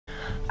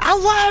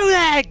Hello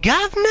there,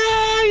 Governor.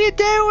 How you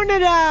doing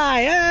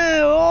today?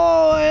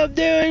 Oh, I'm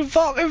doing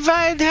fucking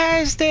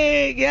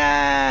fantastic.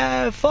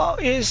 Yeah,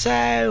 fuck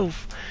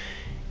yourself.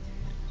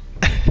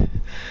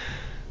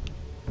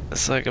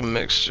 It's like a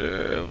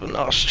mixture of an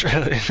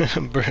Australian and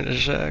a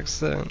British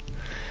accent.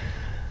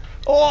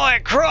 Oi,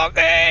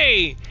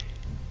 Crocky!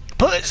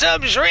 Put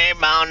some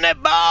shrimp on the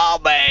ball,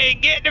 man.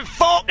 Get the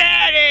fuck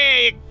out of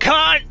here, you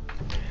cunt!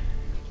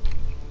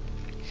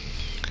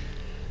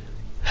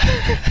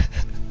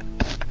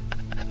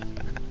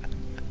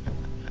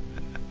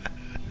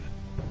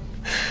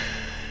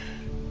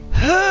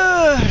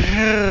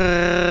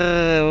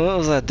 What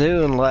was I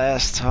doing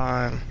last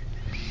time?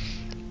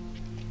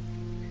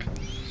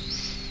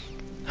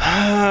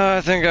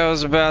 I think I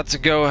was about to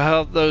go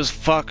help those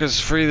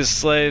fuckers free the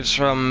slaves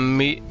from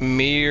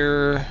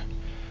Mir.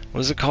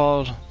 What is it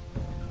called?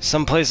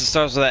 Some place that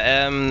starts with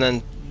an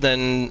M,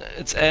 then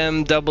it's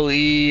M double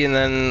E, and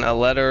then a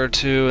letter or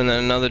two, and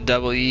then another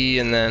double E,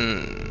 and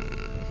then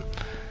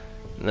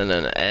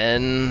an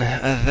N,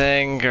 I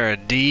think, or a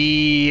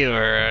D,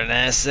 or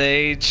an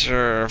SH,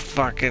 or a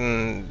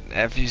fucking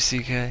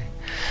FUCK.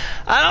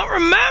 I don't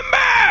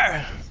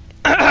remember!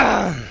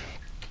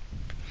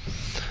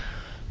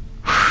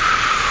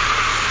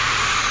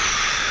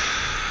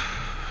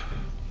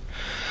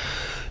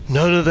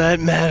 None of that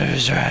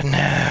matters right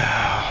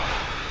now.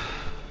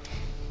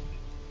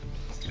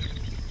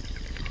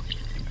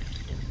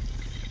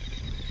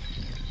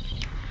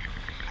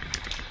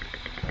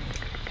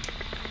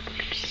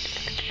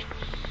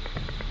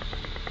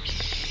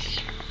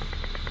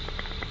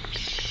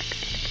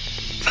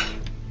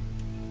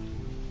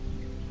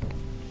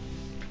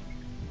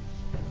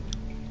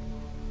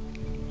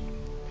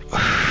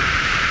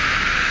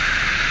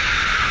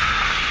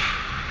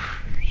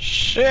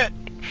 Shit.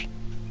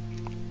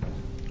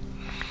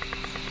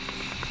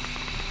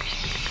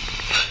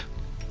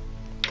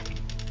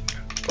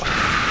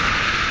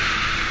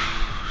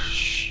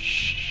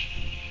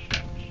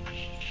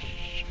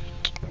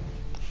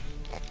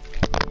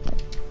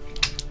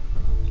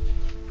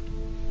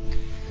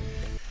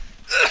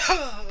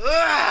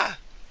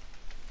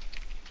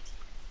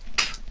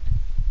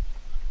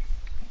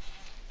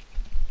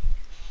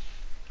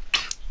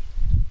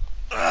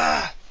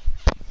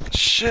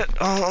 Shit,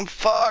 oh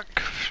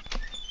fuck.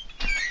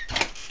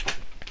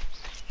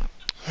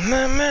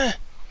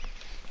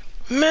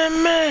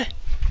 Mama.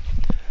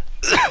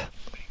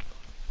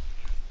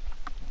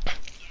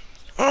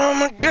 Oh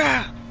my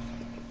god.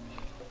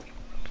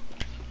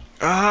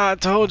 Ah, I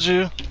told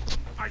you.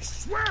 I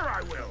swear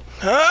I will.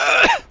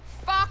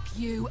 Fuck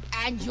you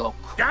and your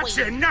queen. That's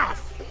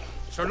enough.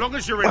 So long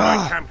as you're in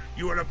my camp,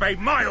 you will obey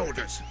my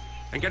orders.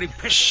 And getting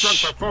pissed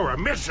drunk before a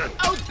mission.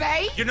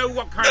 Obey? You know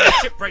what kind of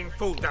shit-brained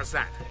fool does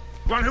that?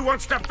 One who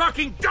wants to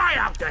fucking die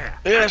out there.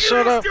 Yeah, Have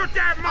shut you up. lost your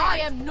damn I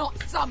mind? am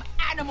not some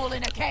animal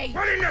in a cage.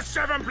 What in the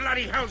seven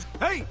bloody hells?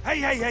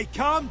 Hey,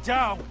 calm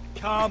down.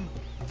 Calm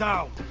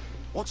down.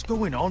 What's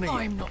going on here?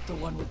 I'm not the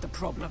one with the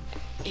problem.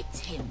 It's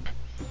him.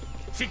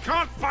 She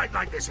can't fight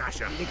like this,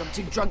 Asher. You think I'm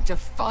too drunk to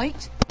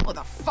fight? What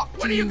the fuck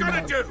What do are you know?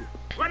 gonna do?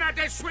 Run out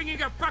there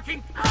swinging a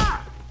fucking...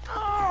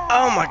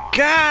 Oh my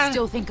god.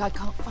 Still think I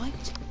can't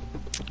fight?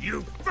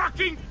 You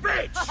fucking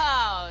bitch!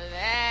 Oh,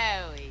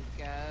 there we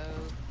go.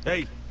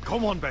 Hey,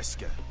 come on,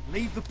 Beskar.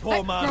 Leave the poor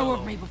Let man go alone.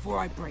 of me before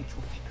I break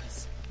your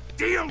fingers.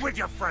 Deal with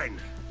your friend.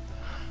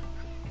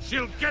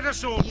 She'll get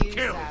us all You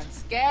killed. sound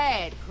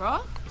scared,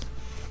 Croft.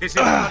 This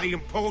is bloody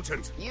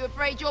important. You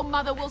afraid your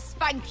mother will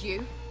spank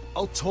you?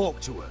 I'll talk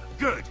to her.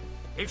 Good.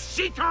 If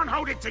she can't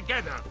hold it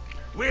together,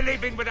 we're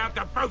leaving without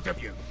the both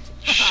of you.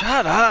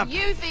 Shut up.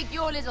 You think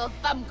your little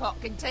thumbcock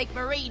can take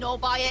Marine all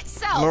by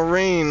itself?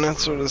 Marine,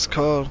 that's what it's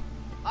called.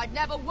 I'd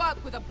never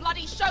work with a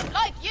bloody show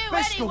like you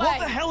Beskar, anyway! what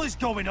the hell is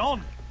going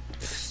on?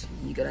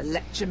 You gonna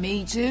lecture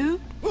me too?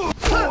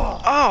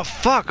 Oh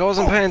fuck, I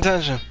wasn't paying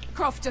attention.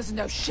 Croft doesn't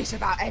know shit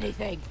about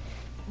anything.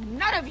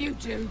 None of you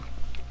do.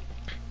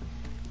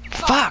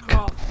 Fuck.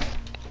 Croft.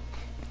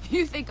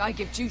 You think I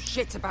give two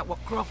shits about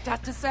what Croft has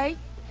to say?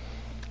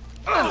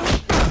 Your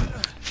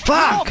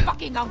Fuck.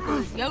 fucking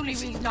uncle's the only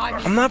reason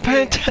I'm not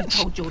paying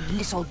attention. told your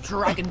little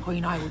dragon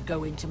queen I would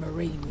go into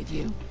Marine with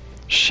you.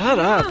 Shut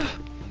up.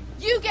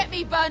 You get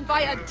me burned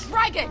by a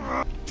dragon!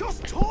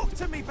 Just talk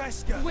to me,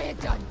 Beskar. We're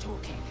done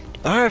talking.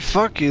 Alright,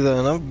 fuck you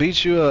then. I'll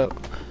beat you up.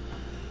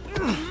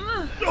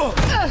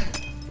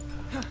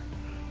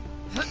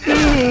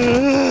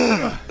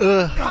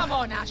 Come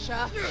on,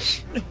 Asher.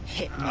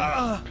 Hit me.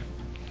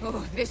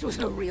 Oh, if this was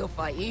a real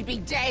fight, you'd be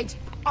dead.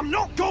 I'm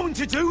not going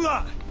to do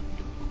that.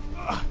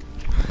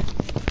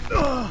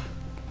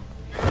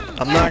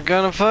 I'm not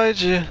gonna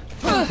fight you.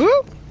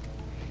 Whoop.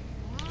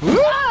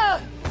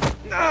 Whoop.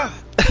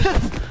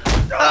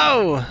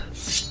 Oh!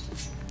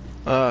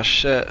 Oh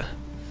shit.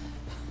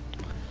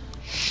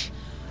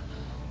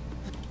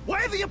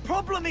 Whatever your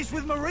problem is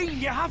with Marine,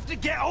 you have to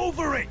get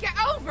over it. Get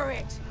over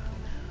it.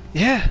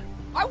 Yeah.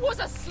 I was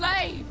a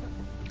slave.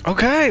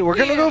 Okay, we're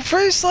gonna Here, go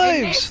free In this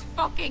slaves.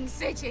 fucking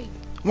city.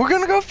 We're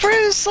gonna go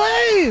free the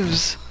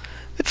slaves.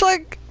 It's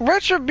like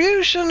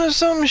retribution or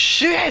some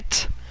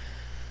shit.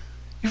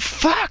 You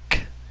fuck!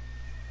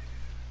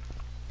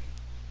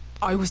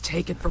 I was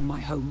taken from my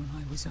home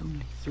when I was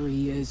only 3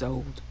 years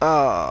old.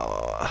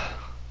 Oh.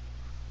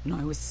 When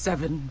I was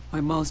 7, my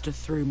master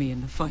threw me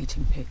in the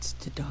fighting pits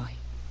to die.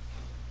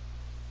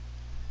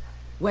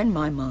 When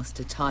my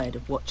master tired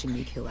of watching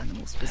me kill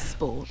animals for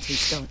sport, he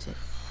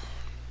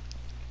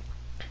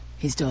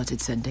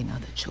started sending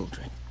other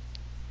children.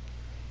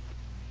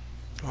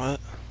 What?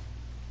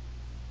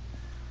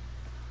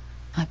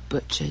 I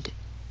butchered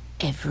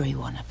every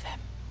one of them.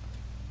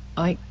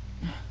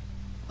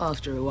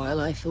 After a while,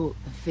 I thought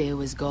the fear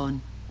was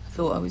gone. I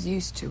thought I was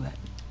used to it.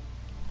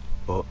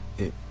 But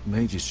it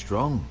made you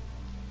strong,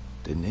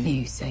 didn't it?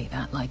 You say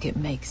that like it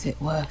makes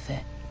it worth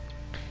it.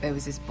 There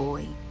was this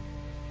boy.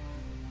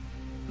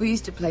 We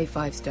used to play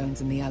 5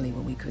 stones in the alley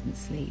when we couldn't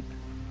sleep.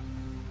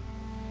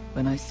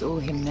 When I saw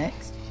him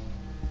next,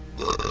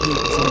 he was in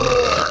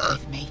the pit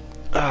with me.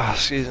 Ah,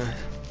 excuse me.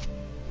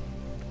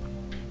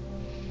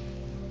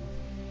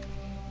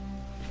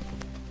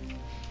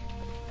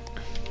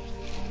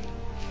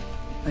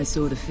 I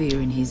saw the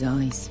fear in his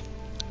eyes.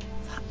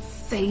 That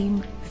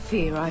same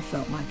fear I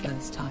felt my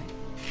first time.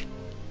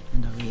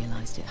 And I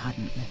realized it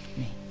hadn't left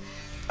me.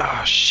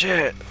 Oh,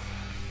 shit.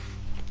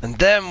 And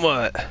then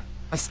what?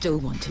 I still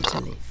wanted to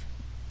live.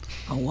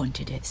 I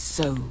wanted it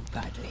so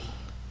badly.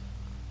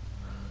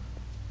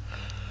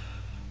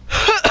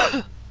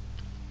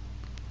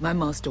 My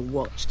master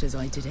watched as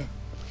I did it,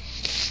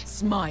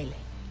 smiling.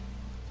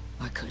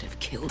 I could have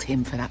killed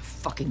him for that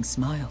fucking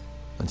smile.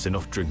 That's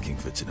enough drinking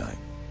for tonight.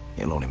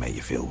 It'll only make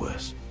you feel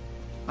worse.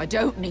 I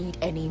don't need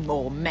any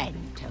more men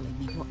telling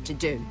me what to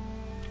do.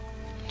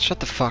 Shut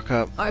the fuck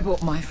up. I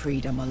bought my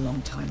freedom a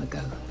long time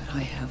ago, but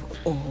I have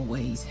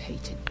always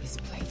hated this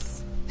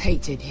place.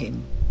 Hated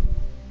him.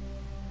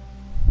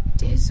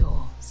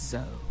 Dezor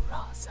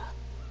Zoraza.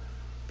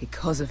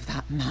 Because of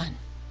that man.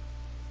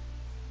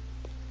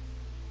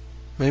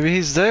 Maybe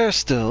he's there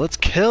still. Let's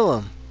kill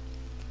him.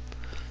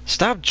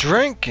 Stop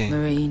drinking.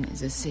 Marine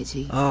is a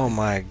city. Oh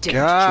my dead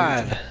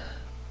god. children.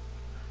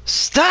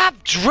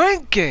 Stop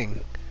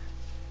drinking!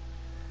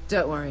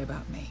 Don't worry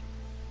about me.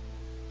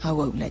 I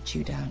won't let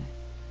you down.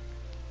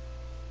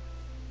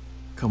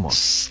 Come on.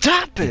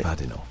 Stop it! You've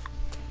had enough.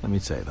 Let me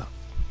say that.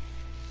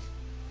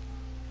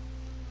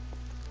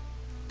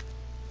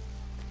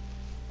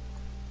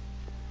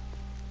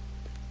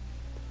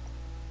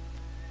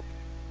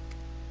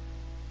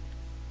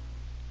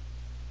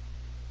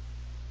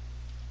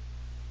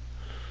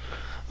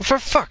 For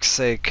fuck's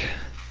sake.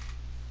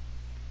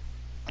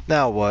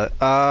 Now what?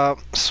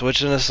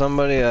 Switching to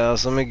somebody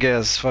else. Let me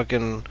guess.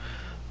 Fucking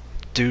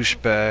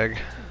douchebag.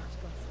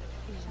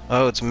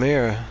 Oh, it's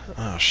Mira.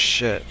 Oh,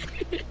 shit.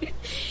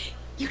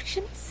 You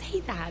shouldn't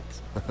say that.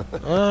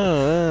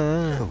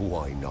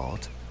 Why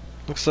not?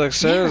 Looks like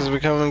Sarah's Mira.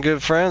 becoming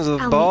good friends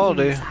with I'll meet you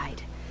Baldy.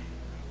 inside.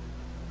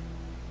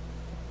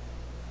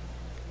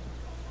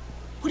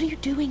 What are you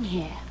doing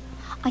here?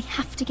 I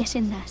have to get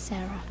in there,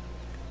 Sarah.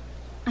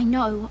 I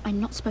know I'm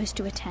not supposed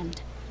to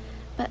attend,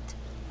 but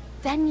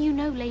Then you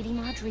know Lady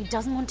Marjorie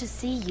doesn't want to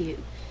see you.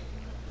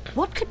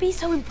 What could be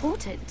so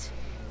important?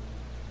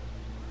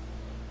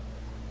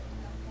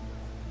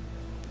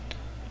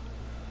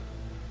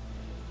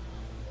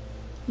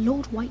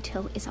 Lord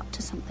Whitehill is up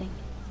to something.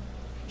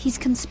 He's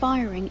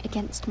conspiring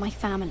against my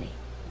family.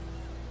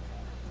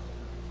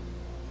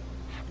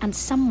 And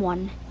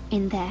someone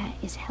in there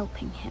is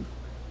helping him.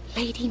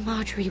 Lady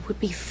Marjorie would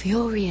be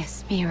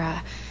furious,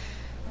 Mira.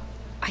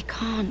 I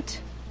can't.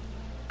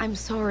 I'm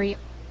sorry.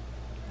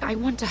 I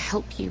want to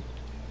help you,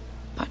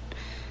 but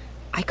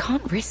I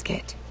can't risk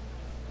it.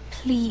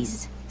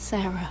 Please,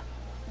 Sarah.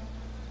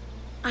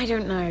 I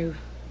don't know.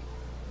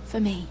 For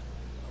me.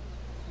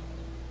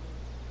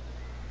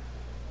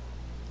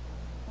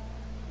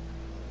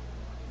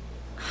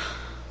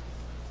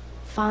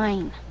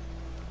 Fine.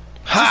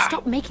 Ha! Just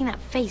stop making that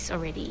face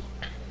already.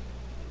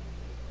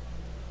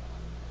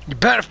 You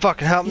better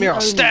fucking help me You or I'll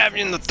owe me stab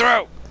you in the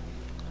throat!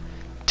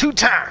 2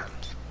 times!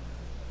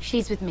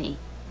 She's with me.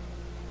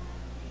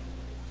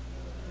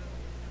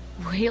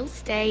 We'll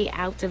stay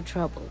out of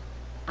trouble.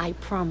 I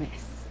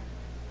promise.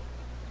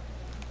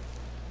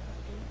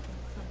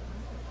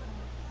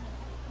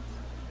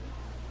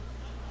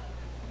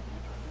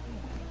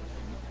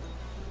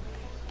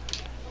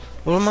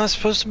 What am I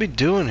supposed to be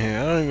doing here?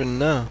 I don't even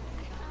know.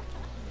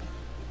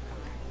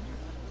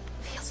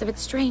 Feels a bit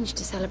strange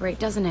to celebrate,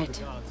 doesn't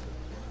it?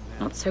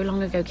 Not so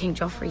long ago, King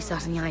Joffrey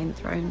sat on the Iron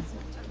Throne.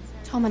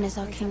 Tommen is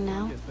our king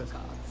now.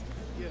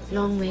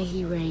 Long may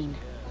he reign.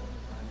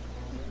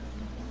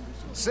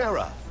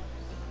 Sarah!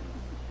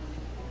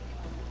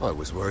 I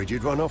was worried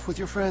you'd run off with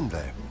your friend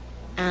there.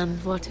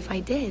 And what if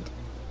I did?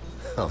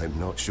 I'm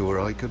not sure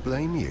I could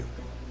blame you.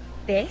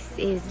 This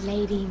is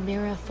Lady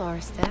Mira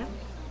Forrester.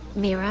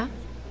 Mira,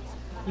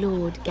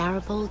 Lord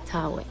Garibald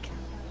Tarwick.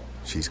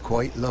 She's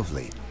quite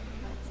lovely.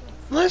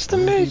 Nice to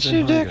Where have meet you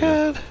you, been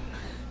hiding? dickhead.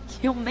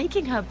 You're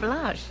making her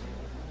blush.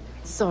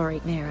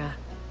 Sorry, Mira.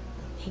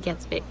 He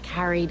gets a bit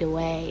carried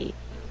away.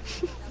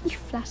 You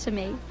flatter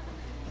me.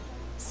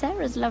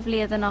 Sarah's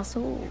lovelier than us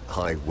all.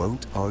 I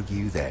won't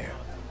argue there.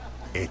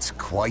 It's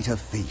quite a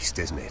feast,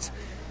 isn't it?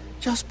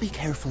 Just be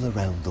careful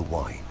around the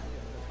wine.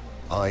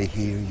 I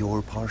hear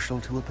you're partial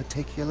to a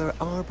particular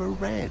Arbor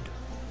Red.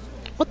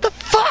 What the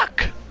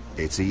fuck?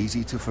 It's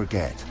easy to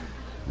forget.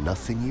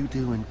 Nothing you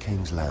do in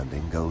King's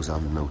Landing goes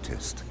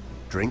unnoticed.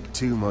 Drink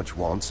too much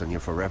once and you're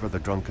forever the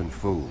drunken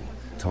fool.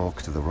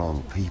 Talk to the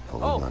wrong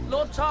people and...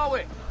 Lord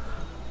Tarwick!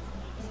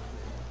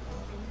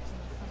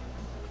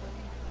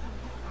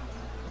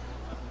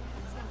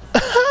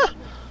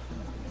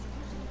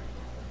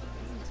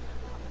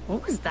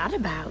 What was that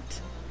about?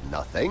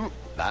 Nothing.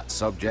 That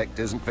subject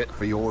isn't fit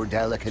for your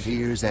delicate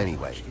ears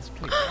anyway.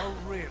 Oh,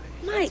 really?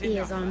 My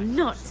ears are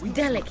not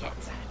delicate.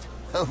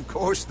 Of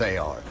course they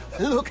are.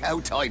 Look how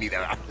tiny they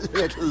are.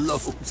 Little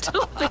lobes.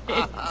 Stop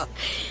it.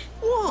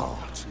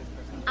 What?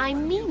 I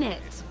mean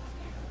it.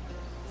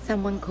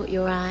 Someone caught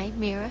your eye,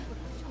 Mira?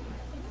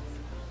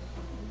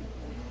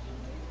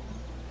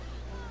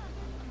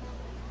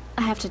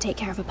 I have to take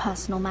care of a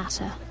personal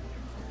matter.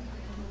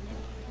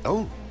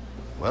 Oh,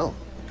 well,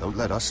 don't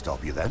let us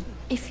stop you then.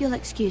 If you'll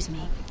excuse me.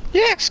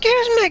 Yeah,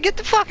 excuse me, get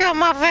the fuck out of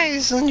my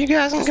face and you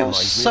guys can This go reminds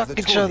me of suck the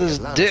each tourney other's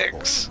at Lansbourne.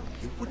 dicks.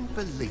 You wouldn't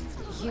believe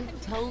them. You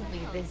told me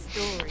this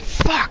story.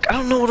 Fuck, I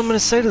don't know what I'm gonna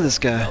say to this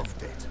guy.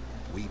 Loved it.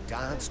 We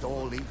danced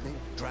all evening,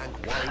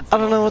 drank wine. I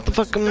don't know what the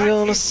fuck I'm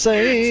gonna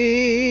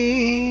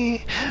say.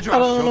 I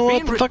don't know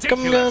what the fuck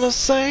I'm gonna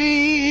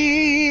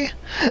say.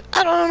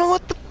 I don't know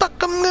what the fuck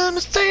I'm gonna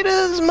say to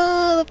this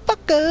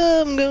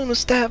motherfucker. I'm gonna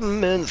stab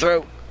him in the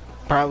throat.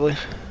 Probably.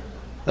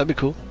 That'd be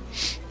cool.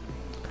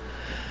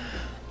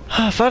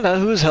 Find out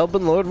who's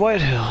helping Lord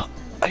Whitehill.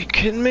 Are you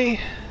kidding me?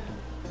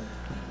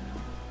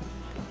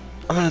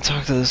 I'm gonna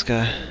talk to this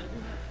guy.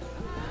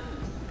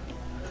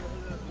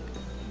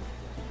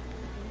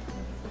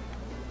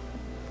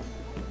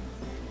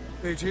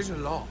 It is a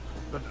lot,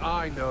 but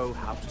I know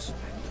how to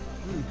spend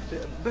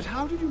it. But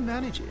how did you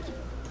manage it?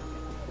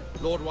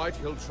 Lord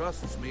Whitehill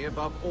trusts me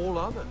above all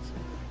others.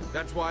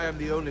 That's why I'm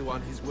the only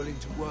one he's willing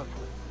to work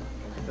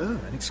with. Oh,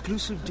 an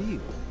exclusive deal.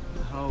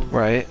 How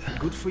Right.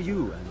 good for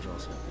you,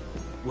 Andros.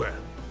 Well,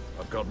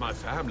 I've got my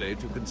family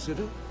to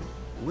consider.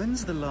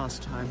 When's the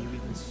last time you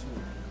even saw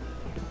me?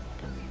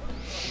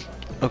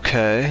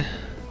 Okay.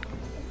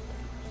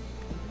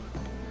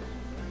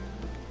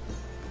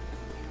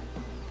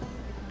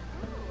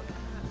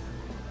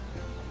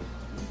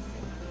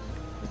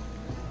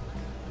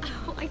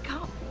 Oh, I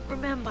can't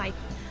remember.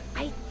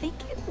 I think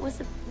it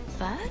was a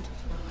bird?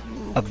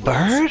 A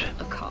bird?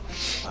 A cop.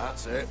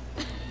 That's it.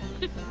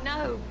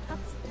 No,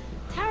 that's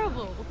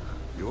terrible.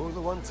 You're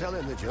the one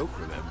telling the joke,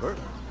 remember?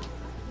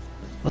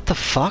 What the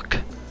fuck?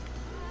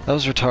 That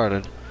was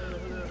retarded.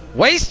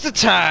 Waste of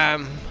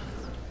time!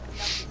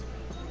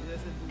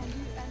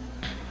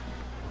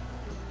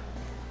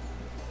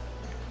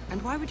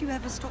 And why would you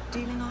ever stop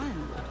dealing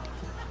ironwood?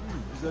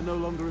 Is there no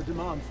longer a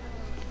demand?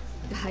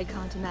 I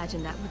can't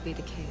imagine that would be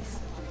the case.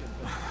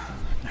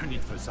 No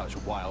need for such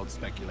wild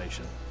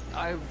speculation.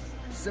 I've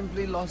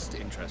simply lost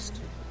interest.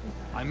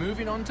 I'm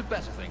moving on to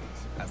better things,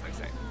 as they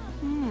say.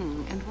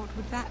 And what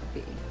would that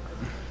be?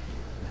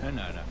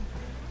 No.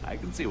 I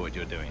can see what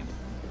you're doing.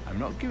 I'm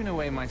not giving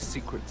away my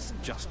secrets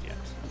just yet.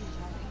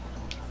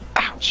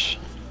 Ouch!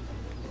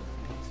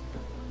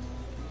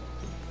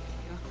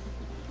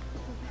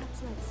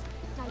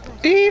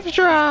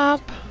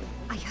 Eavesdrop!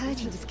 I heard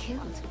he was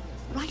killed.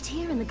 Right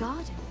here in the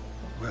garden.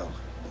 Well,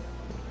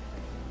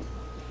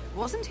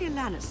 Wasn't he a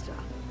Lannister?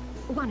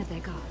 One of their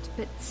guard,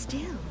 but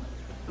still.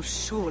 Oh,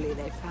 surely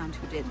they found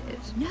who did it.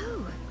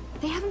 No,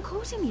 they haven't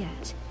caught him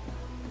yet.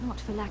 Not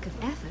for lack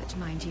of effort,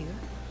 mind you.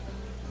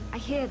 I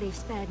hear they've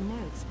spared no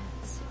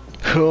expense.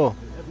 Cool.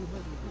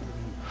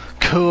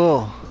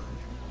 Cool.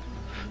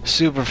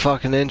 Super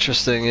fucking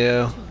interesting,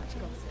 yo.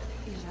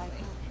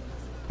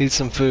 Eat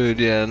some food,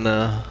 yeah,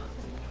 no.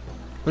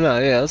 No,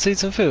 yeah, let's eat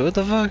some food. What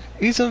the fuck?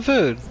 Eat some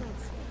food.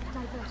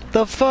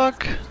 The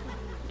fuck?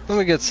 Let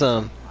me get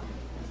some.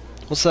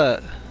 What's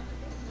that?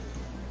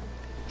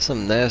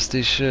 Some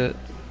nasty shit.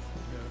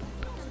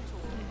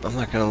 I'm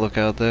not gonna look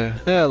out there.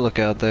 Yeah, look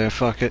out there.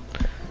 Fuck it.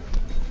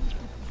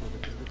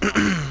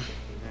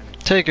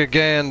 Take a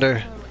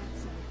gander.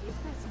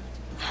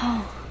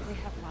 Oh,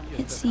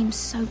 it seems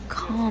so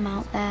calm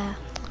out there.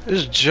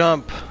 Just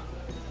jump.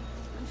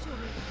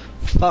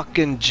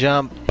 Fucking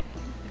jump.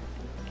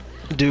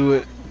 Do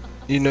it.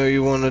 You know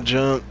you wanna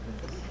jump.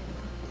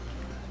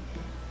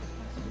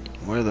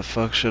 Where the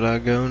fuck should I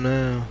go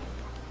now?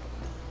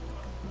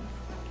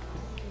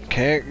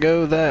 Can't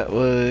go that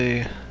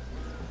way.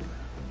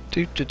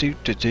 Do do do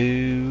do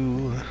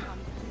do.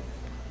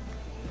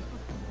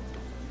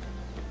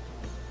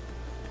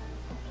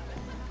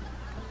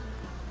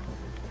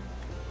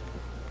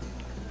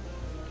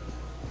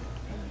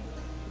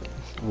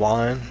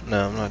 Wine?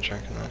 No, I'm not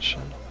drinking that shit.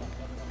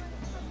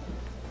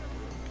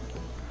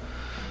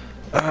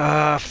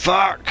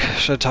 Fuck!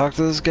 Should I talk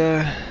to this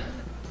guy?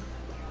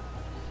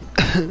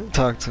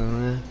 Talk to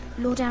him, man.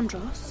 Lord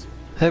Andros?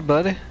 Hey,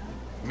 buddy.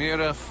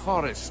 Mira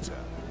Forrester,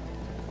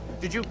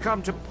 did you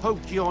come to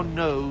poke your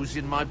nose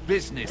in my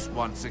business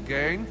once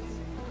again?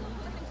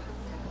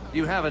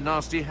 You have a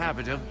nasty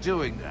habit of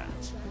doing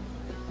that.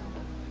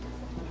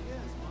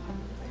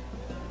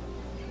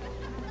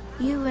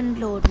 You and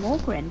Lord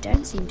Morgren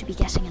don't seem to be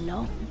getting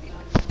along.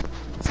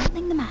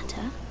 Something the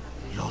matter?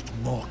 Lord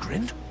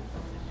Morgren?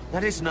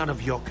 That is none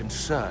of your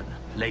concern,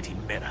 Lady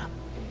Mira.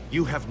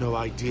 You have no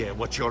idea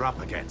what you're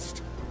up against.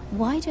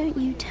 Why don't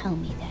you tell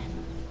me then?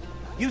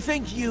 You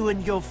think you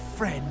and your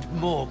friend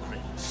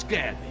Morgren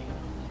scare me?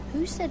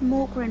 Who said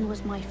Morgren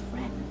was my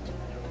friend?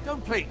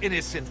 Don't play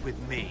innocent with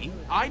me.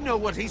 I know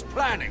what he's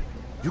planning.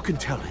 You can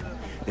tell him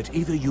that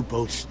either you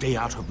both stay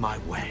out of my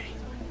way,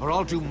 or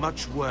I'll do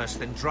much worse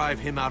than drive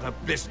him out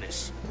of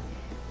business.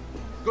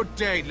 Good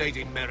day,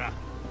 Lady Mira.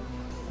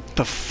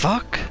 The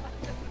fuck?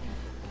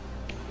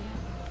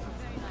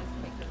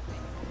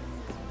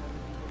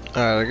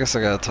 Alright, I guess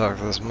I gotta talk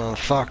to this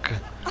motherfucker.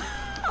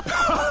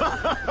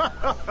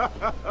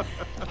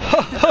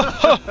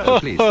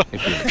 Please,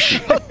 if you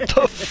shut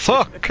the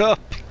fuck up,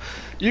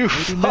 you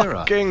Lady Mira,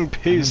 fucking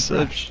piece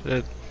I'm of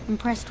shit.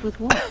 Impressed with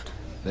what?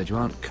 That you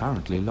aren't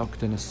currently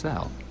locked in a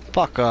cell.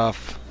 Fuck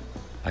off.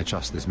 I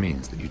trust this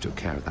means that you took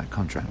care of that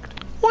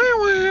contract.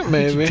 Maybe. How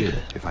did you do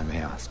it, if I may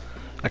ask?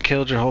 I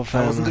killed your whole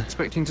I wasn't family.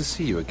 expecting to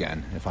see you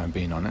again, if I'm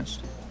being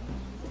honest.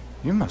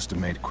 You must have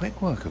made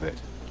quick work of it.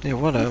 Yeah,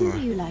 whatever.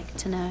 Wouldn't you like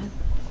to know?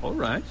 All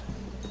right.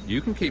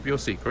 You can keep your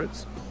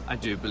secrets. I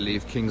do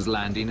believe King's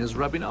Landing is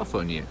rubbing off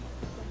on you.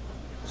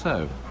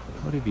 So,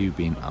 what have you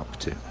been up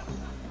to?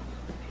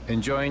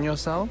 Enjoying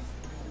yourself?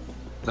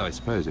 Though I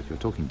suppose if you're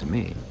talking to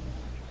me,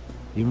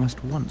 you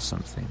must want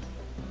something.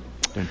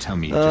 Don't tell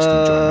me you just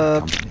enjoy my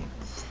company.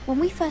 When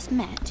we first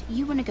met,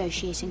 you were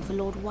negotiating for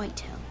Lord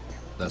Whitehill.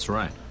 That's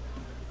right.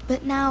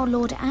 But now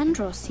Lord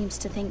Andros seems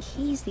to think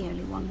he's the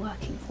only one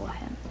working for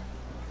him.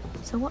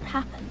 So what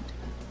happened?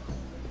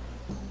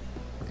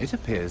 It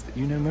appears that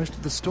you know most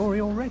of the story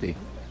already.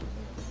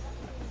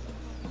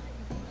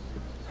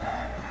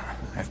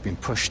 I've been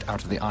pushed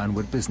out of the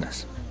Ironwood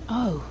business.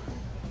 Oh.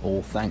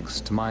 All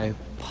thanks to my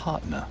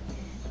partner.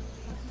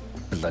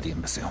 Bloody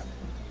imbecile.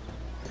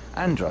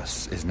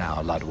 Andros is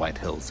now Lord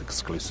Whitehill's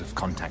exclusive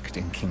contact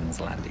in King's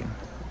Landing.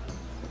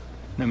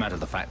 No matter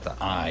the fact that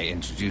I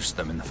introduced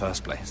them in the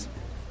first place.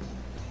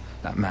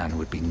 That man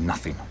would be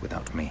nothing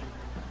without me.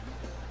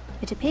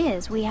 It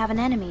appears we have an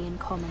enemy in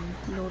common,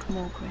 Lord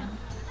Morgren.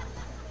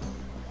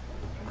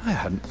 I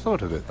hadn't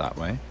thought of it that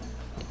way.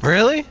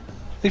 Really?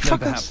 Then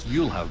perhaps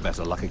you'll have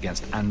better luck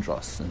against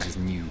Andros and his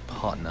new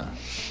partner,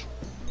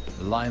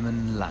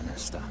 Lyman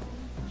Lannister.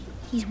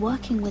 He's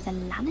working with a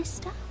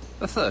Lannister?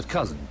 A third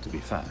cousin, to be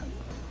fair.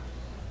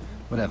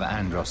 Whatever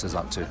Andros is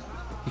up to,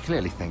 he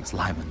clearly thinks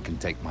Lyman can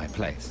take my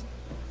place.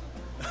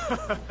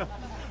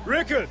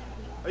 Rickard!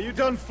 Are you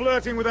done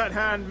flirting with that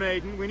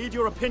handmaiden? We need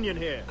your opinion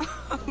here.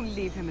 Oh,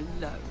 leave him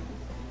alone.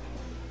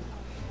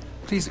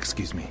 Please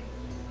excuse me.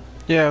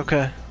 Yeah,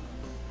 okay.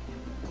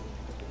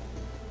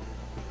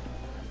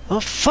 Oh,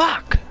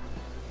 fuck!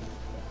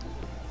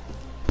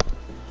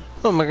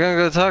 Oh, am I gonna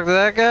go talk to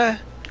that guy?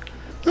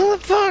 What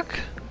the fuck?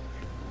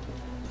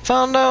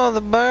 Found out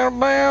the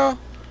barrel?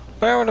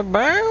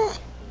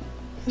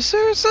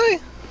 Seriously?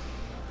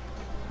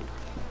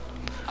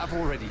 I've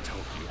already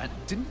told you, and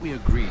didn't we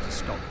agree to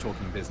stop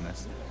talking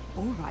business?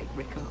 All right,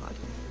 Rickard.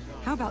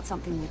 How about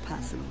something more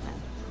personal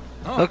then?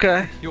 Oh,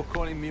 okay. You're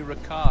calling me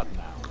Ricard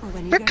now. Oh,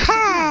 when you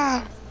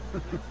Ricard!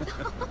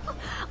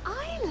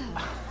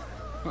 Isla!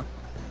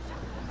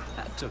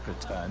 That took a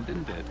turn,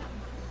 didn't it?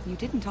 You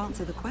didn't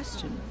answer the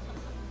question.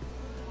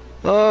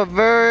 Oh,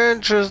 very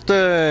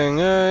interesting.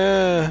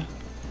 Yeah.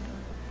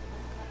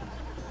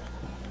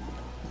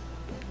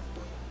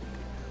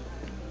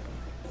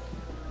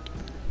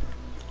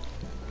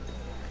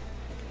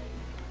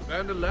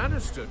 And a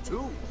Lannister,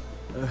 too.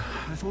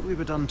 I thought we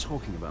were done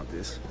talking about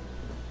this.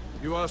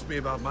 You asked me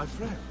about my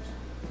friends.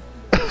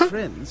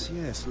 Friends?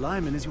 Yes,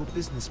 Lyman is your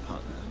business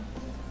partner.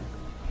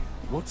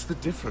 What's the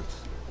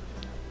difference?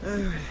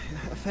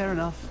 Fair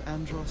enough,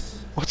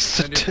 Andros. What's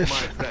the And if difference?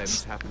 my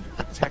friends happen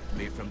to protect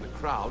me from the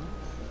crown,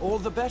 all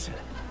the better.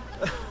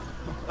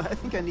 I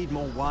think I need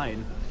more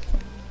wine.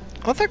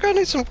 I think I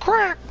need some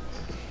crack.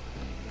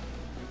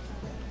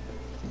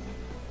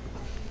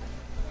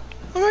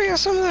 Let me get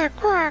some of that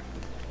crack.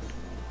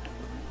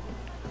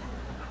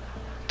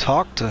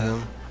 Talk to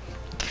him.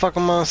 What the fuck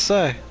am I gonna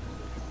say?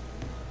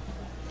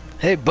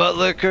 Hey, butt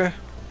licker.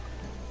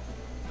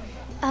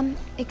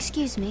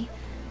 Excuse me.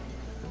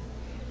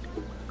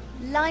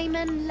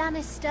 Lyman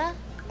Lannister?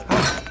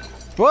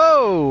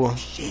 Whoa!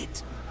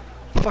 Shit.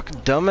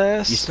 Fucking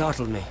dumbass. You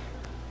startled me.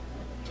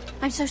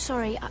 I'm so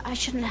sorry. I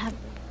shouldn't have...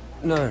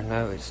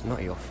 No, it's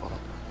not your fault.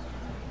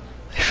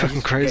 You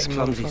fucking crazy get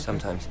clumsy motherfucker.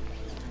 sometimes.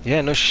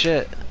 Yeah, no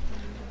shit.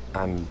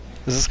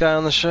 Is this guy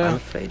on the show? I'm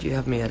afraid you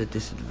have me at a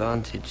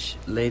disadvantage,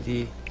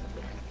 Lady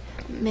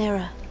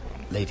Mira.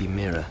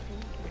 Mira.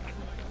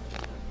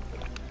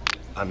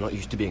 I'm not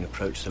used to being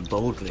approached so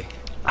boldly.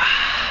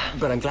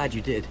 But I'm glad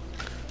you did.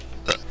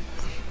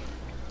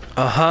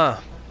 Uh-huh.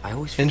 I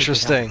always feel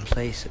Interesting. out of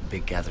place at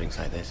big gatherings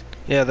like this.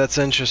 Yeah, that's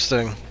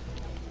interesting.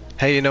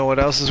 Hey, you know what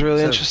else is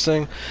really So,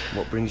 interesting?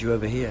 What brings you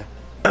over here?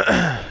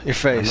 Your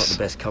face. I'm not the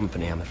best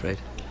company, I'm afraid.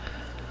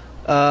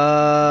 Or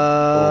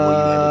were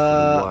you headed for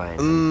the wine?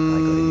 I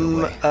got in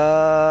your way.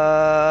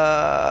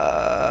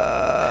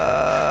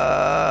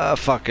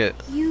 Fuck it.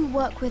 You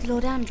work with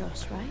Lord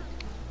Andros, right?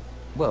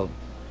 Well,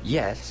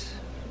 yes.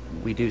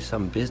 We do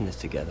some business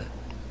together.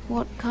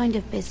 What kind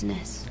of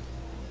business?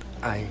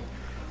 I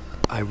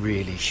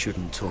really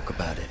shouldn't talk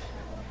about it.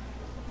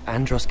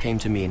 Andros came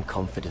to me in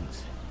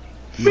confidence.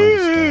 You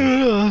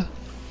understand?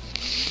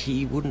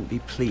 He wouldn't be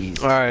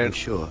pleased, Alright. I'm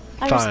sure.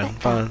 I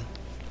respect that.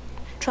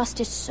 Trust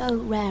is so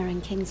rare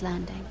in King's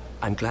Landing.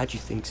 I'm glad you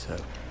think so.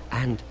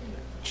 And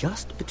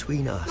just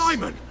between us...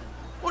 Lyman!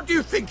 What do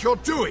you think you're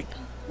doing?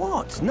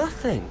 What?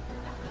 Nothing.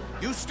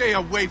 You stay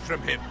away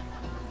from him.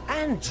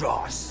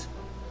 Andros!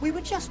 We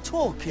were just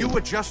talking. You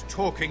were just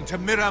talking to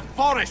Mira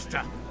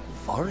Forrester.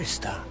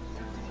 Forrester?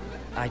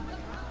 I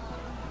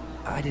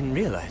didn't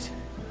realize.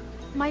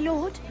 My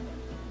lord?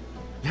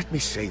 Let me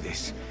say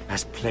this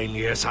as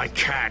plainly as I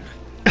can.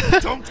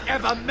 Don't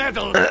ever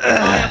meddle in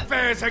my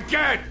affairs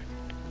again!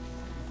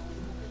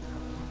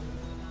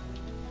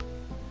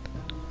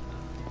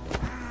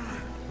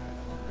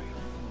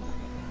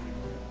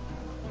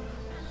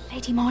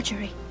 Lady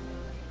Marjorie.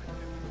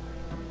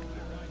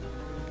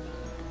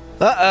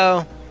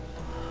 Uh-oh.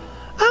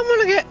 I'm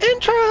gonna get in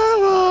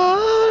trouble.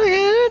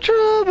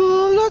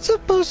 I'm not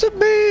supposed to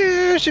be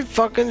here. She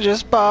fucking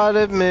just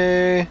spotted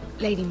me.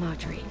 Lady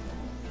Marjorie.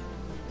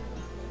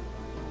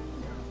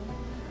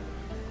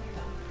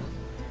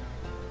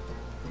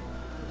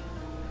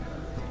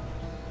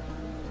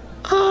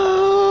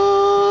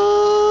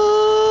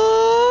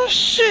 Oh,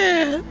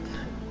 shit.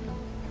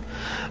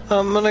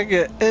 I'm gonna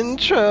get in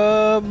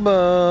trouble.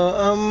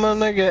 I'm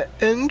gonna get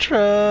in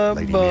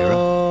trouble. Lady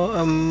Mira?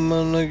 I'm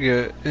gonna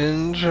get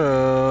in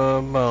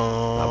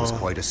trouble. That was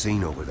quite a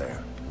scene over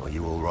there. Are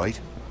you all right?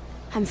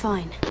 I'm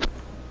fine.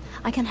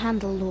 I can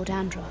handle Lord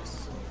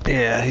Andros.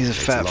 Yeah, he's a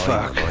fat It's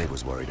fuck. Lyman I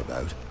was worried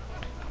about.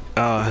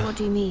 What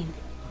do you mean?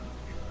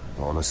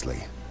 Honestly,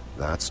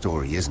 that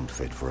story isn't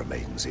fit for a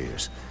maiden's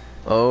ears.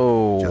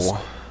 Oh. Just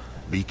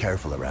be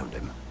careful around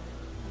him.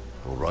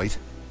 All right?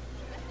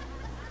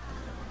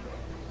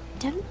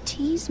 Don't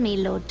tease me,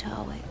 Lord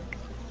Tarwick.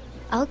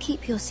 I'll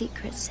keep your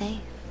secret safe.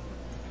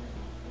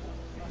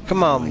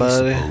 Come on,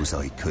 buddy. I suppose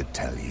I could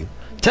tell you.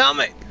 Tell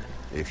me!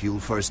 If you'll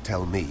first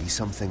tell me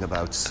something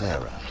about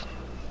Sarah.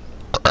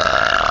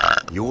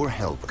 Your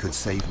help could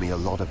save me a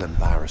lot of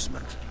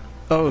embarrassment.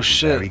 Oh, I'm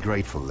shit. very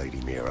grateful, Lady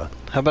Mira.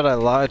 How about I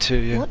lie to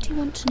you? What do you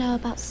want to know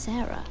about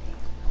Sarah?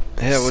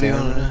 Yeah, what do you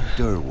want to know?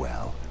 Sarah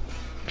Durwell.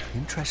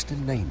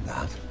 Interesting name,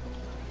 that.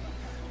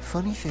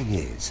 Funny thing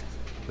is,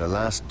 the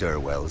last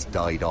Durwells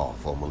died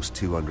off almost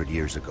 200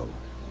 years ago.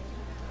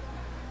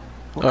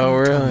 What can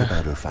you tell me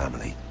about her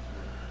family?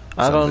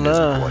 I don't Something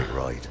know. isn't quite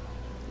right,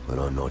 but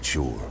I'm not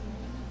sure.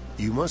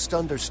 You must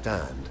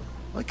understand,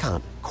 I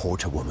can't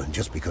court a woman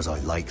just because I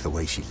like the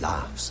way she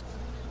laughs.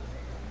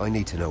 I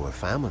need to know her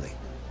family,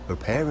 her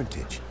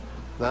parentage.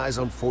 That is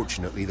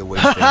unfortunately the way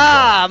things are.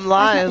 I'm I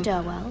lying. met the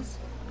Durwells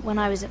when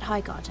I was at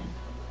Highgarden.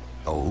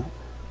 Oh?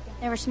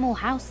 They're a small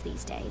house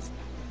these days,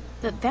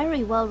 but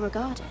very well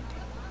regarded.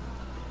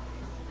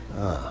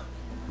 Ah,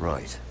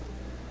 right.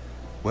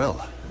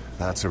 Well,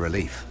 that's a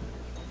relief.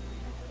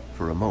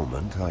 For a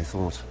moment, I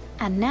thought...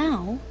 And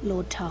now,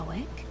 Lord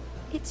Tarwick,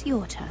 it's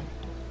your turn.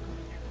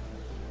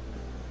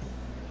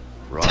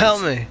 Right. Tell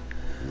me.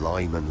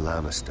 Lyman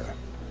Lannister.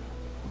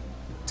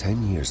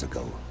 10 years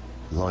ago,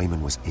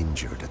 Lyman was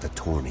injured at the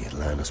tourney at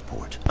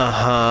Lannisport.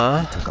 Uh-huh.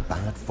 He took a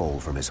bad fall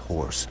from his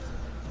horse.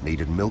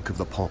 Needed milk of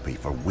the poppy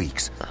for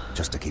weeks,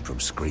 just to keep from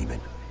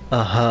screaming.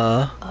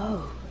 Uh-huh.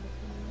 Oh.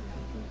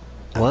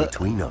 And What?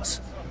 between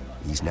us,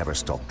 he's never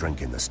stopped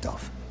drinking the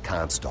stuff.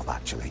 Can't stop,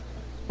 actually. He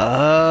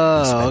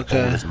Oh, spent all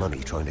okay. his money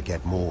trying to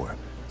get more.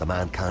 The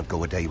man can't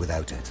go a day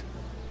without it.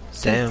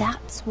 So Damn.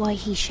 that's why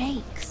he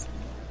shakes.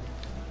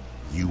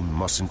 You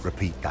mustn't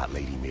repeat that,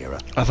 Lady Mira.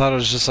 I thought it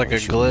was just like I a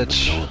shouldn't even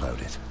glitch. know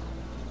about it.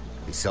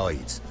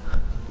 Besides,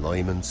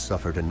 Lyman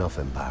suffered enough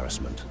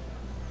embarrassment.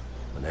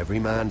 And every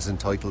man's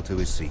entitled to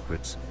his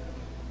secrets.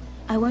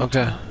 I won't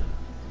Okay. tell you.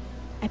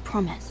 I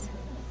promise.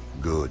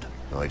 Good.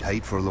 I'd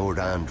hate for Lord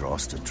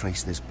Andros to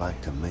trace this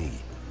back to me.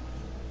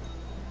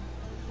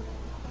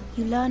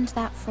 You learned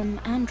that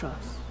from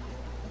Andros.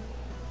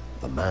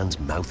 The man's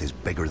mouth is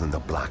bigger than the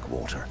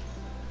Blackwater.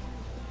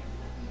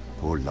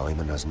 Poor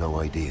Lyman has no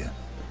idea.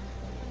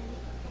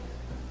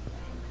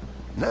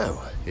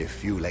 Now,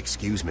 if you'll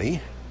excuse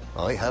me,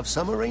 I have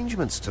some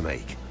arrangements to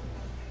make.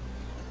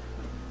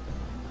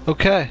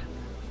 Okay.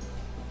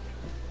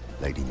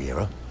 Lady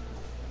Mira.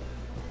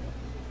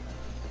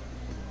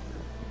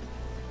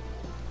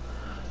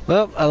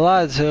 Well, I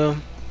lied to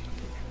him.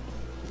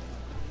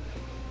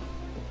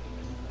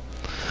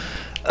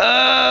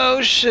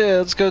 Oh shit,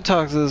 let's go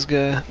talk to this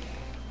guy.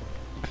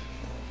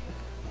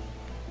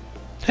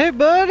 Hey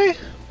buddy!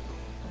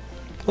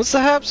 What's the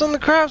haps on the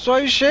craps? Why are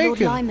you Lord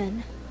shaking?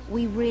 Lyman,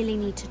 we really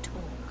need to talk.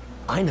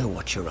 I know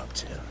what you're up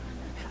to.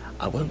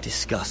 I won't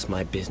discuss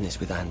my business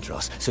with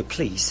Andros, so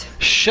please...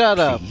 Shut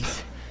up.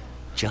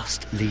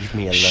 just leave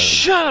me alone?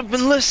 Shut up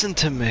and listen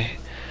to me.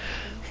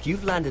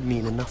 You've landed me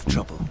in enough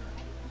trouble.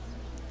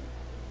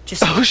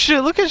 Just oh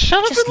shit, look at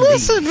shut up and leave.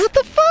 listen. What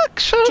the fuck?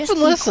 Shut Just up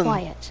and listen. Just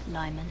be quiet,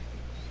 Lyman.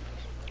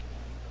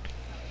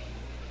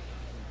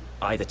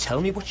 Either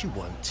tell me what you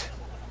want,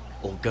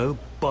 or go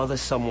bother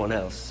someone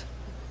else.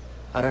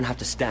 I don't have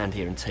to stand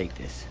here and take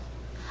this.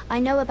 I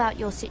know about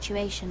your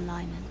situation,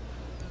 Lyman.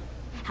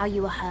 How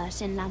you were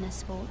hurt in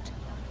Lannisport.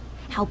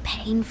 How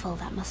painful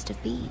that must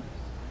have been.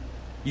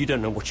 You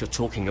don't know what you're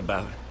talking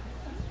about.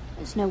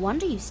 It's no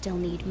wonder you still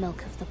need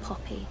milk of the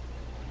poppy.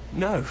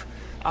 No,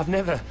 I've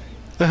never...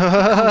 It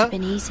can't have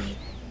been easy.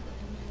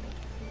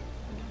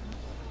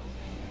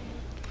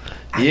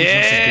 Andros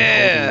has been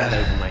holding that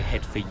over my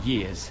head for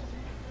years.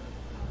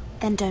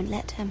 Then don't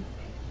let him.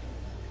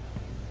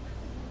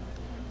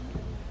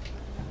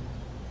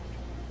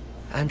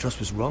 Andros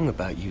was wrong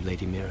about you,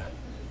 Lady Mira.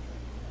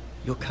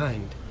 You're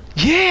kind.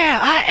 Yeah,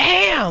 I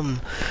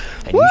am!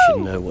 And you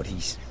should know what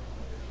he's...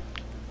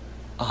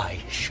 I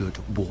should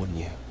warn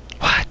you.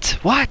 What?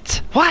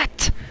 What?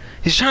 What?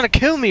 He's trying to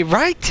kill me,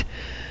 right?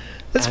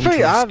 That's Andros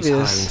pretty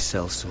obvious. is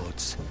hiring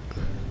sellswords.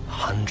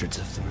 Hundreds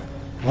of them.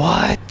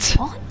 What?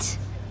 What?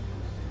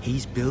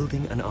 He's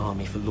building an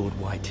army for Lord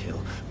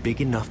Whitehill,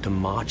 big enough to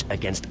march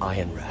against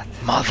Ironrath.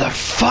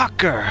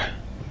 Motherfucker!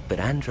 But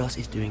Andros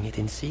is doing it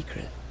in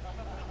secret.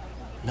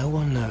 No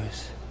one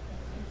knows.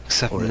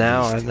 Except Or at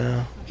now I least,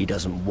 know. He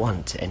doesn't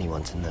want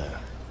anyone to know.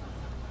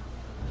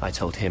 I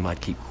told him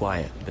I'd keep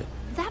quiet, but...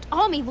 That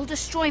army will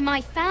destroy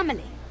my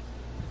family.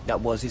 That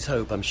was his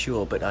hope, I'm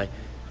sure, but I...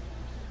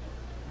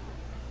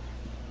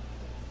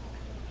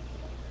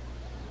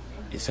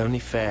 It's only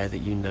fair that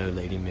you know,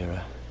 Lady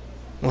Mira.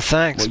 Well,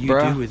 thanks, what you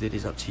bro. do with it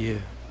is up to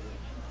you.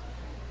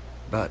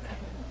 But...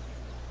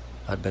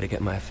 I'd better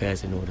get my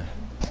affairs in order.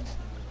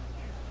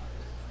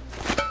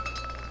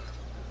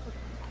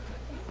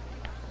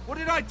 What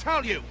did I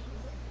tell you?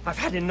 I've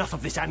had enough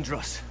of this,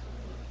 Andros.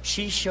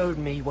 She showed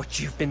me what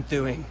you've been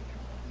doing.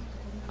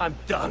 I'm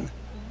done.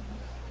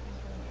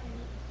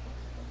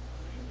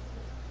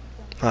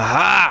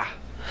 Aha!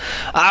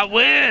 I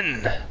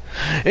win!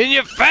 In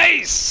your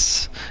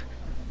face!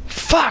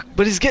 Fuck,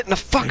 but he's getting a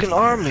fucking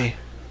army.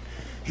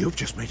 You've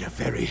just made a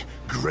very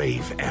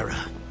grave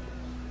error.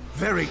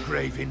 Very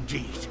grave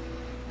indeed.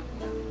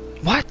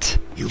 What?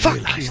 You Fuck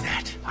realize you.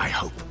 that, I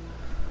hope.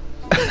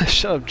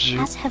 Shut up, Jude.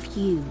 As have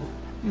you,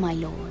 my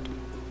lord.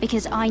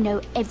 Because I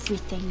know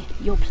everything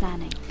you're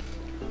planning.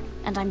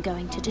 And I'm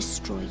going to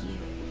destroy you.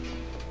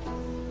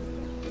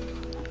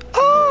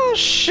 Oh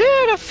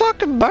shit, I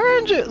fucking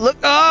burned you. Look,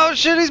 oh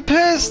shit, he's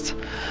pissed.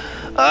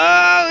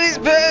 Oh, he's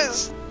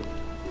pissed.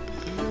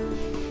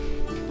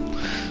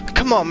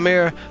 Come on,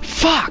 Mira.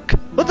 Fuck.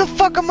 What the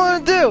fuck am I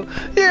gonna do?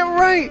 Yeah,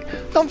 right.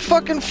 I'm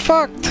fucking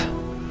fucked.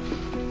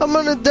 I'm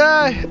gonna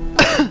die.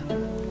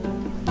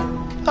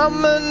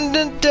 I'm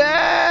gonna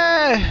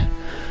die.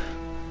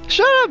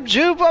 Shut up,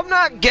 Jupe. I'm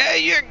not gay.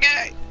 You're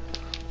gay.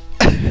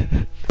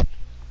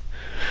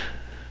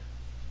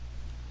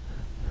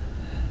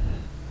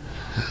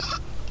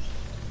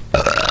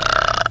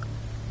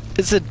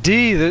 It's a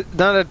D,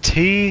 not a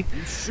T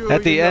Sure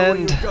at the you know where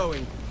end. you're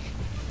going?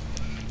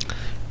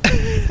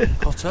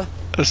 Potter?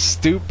 It's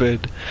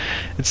stupid.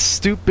 It's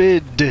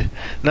stupid,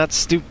 not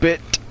stupid.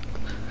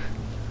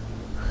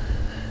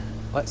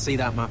 Let's see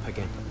that map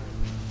again.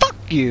 Fuck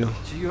you.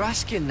 So you're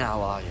asking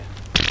now, are you?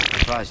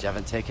 Surprised you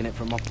haven't taken it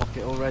from my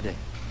pocket already.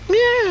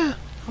 Yeah.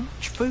 How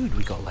much food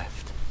we got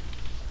left?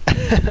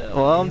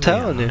 Well, I'm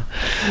telling you.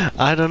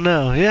 I don't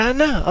know. Yeah, I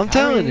know. I'm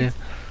telling you.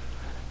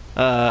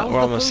 We're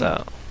almost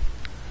out.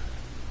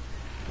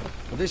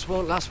 Well, this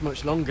won't last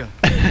much longer.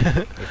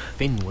 If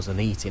Finn wasn't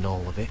eating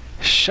all of it.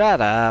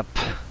 Shut up.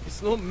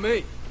 It's not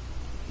me.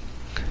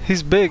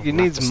 He's big. He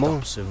We'll have needs to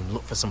more. stop soon.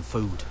 Look for some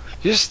food.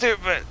 You're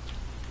stupid.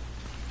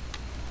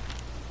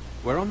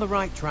 We're on the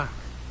right track.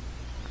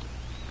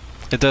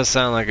 It does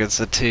sound like it's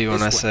a T when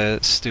This I way. say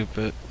it's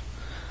stupid.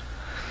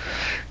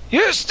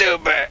 You're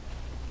stupid.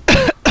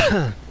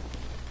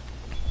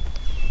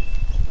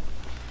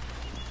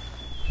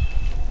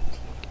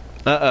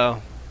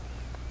 Uh-oh.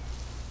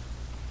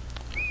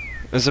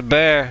 There's a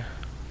bear.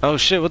 Oh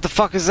shit, what the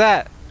fuck is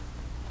that?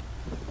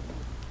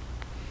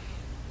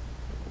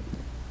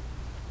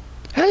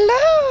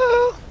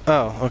 Hello?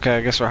 Oh, okay,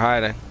 I guess we're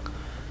hiding.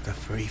 The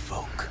free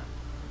folk.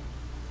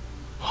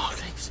 Oh,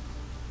 thanks.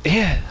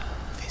 Yeah.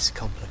 This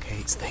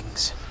complicates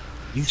things.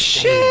 You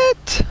stay here.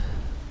 Shit!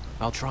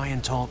 I'll try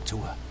and talk to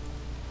her.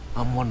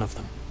 I'm one of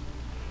them.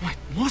 Wait,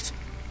 what?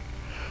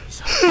 He's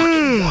a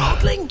fucking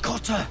wildling,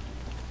 Cotter!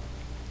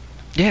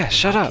 Yeah,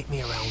 shut up. Kick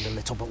me around a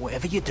little, but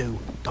whatever you do,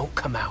 don't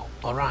come out,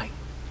 alright?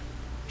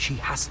 She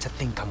has to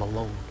think I'm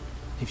alone.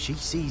 If she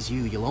sees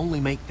you, you'll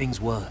only make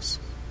things worse.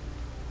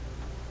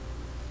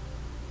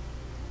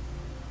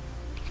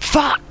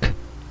 Fuck!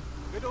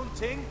 Good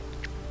hunting.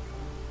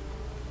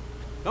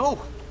 No,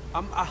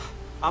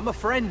 I'm a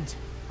friend.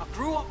 I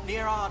grew up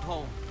near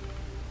Ardholm.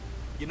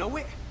 You know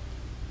it?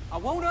 I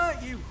won't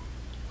hurt you.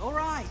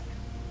 Alright.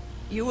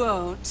 You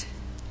won't.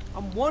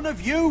 I'm one of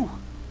you.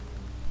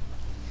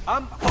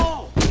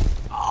 Oh!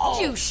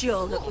 You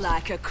sure look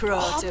like a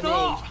crow to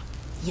me.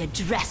 You're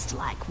dressed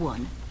like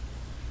one.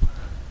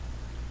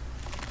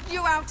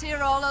 You out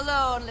here all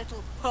alone,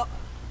 little pup?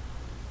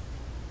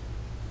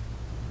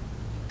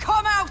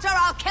 Come out or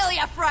I'll kill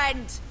your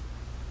friend!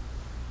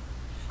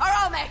 Or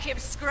I'll make him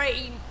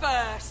scream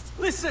first!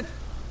 Listen,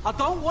 I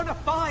don't want to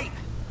fight.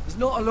 He's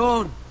not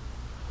alone.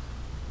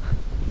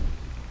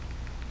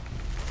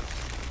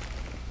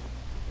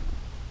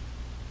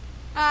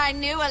 I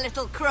knew a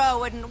little crow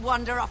wouldn't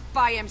wander off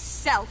by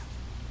himself.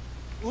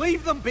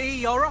 Leave them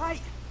be, all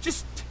right?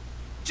 Just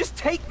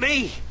take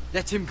me.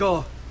 Let him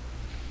go.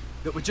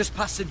 That we're just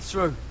passing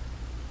through.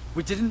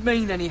 We didn't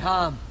mean any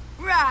harm.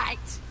 Right.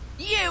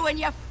 You and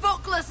your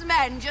fuckless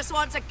men just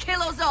want to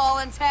kill us all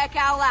and take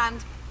our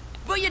land.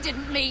 But you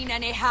didn't mean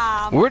any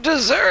harm. We're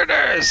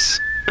deserters!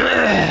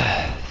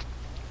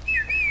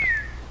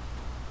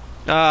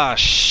 Ah,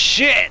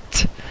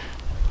 shit!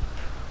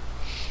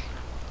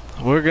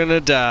 We're gonna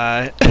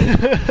die.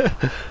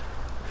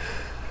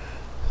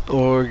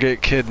 Or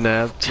get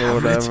kidnapped or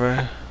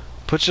whatever.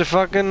 Put your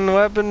fucking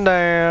weapon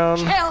down.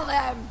 Kill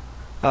them!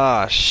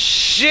 Ah,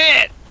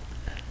 shit!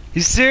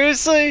 You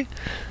seriously?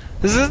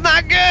 This is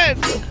not good!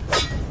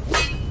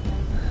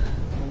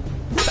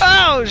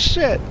 Oh,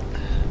 shit!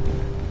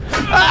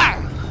 Ah!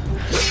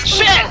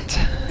 Shit!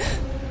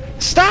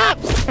 Stop!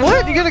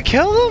 What? You gonna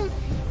kill them?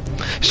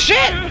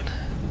 Shit!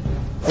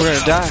 We're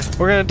gonna die.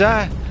 We're gonna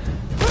die.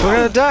 We're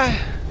gonna die.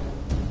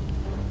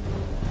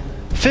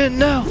 Finn,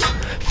 no!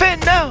 Finn,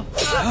 no!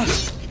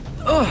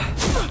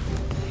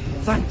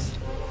 Thanks.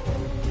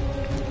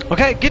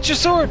 Okay, get your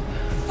sword.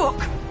 Fuck.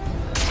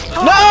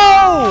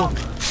 No!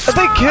 Have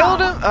they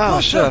killed him? Oh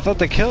shit, I thought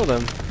they killed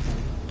him.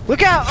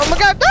 Look out! Oh my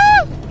god!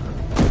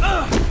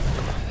 No!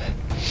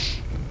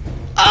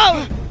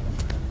 Oh!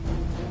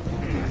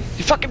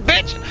 You fucking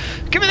bitch!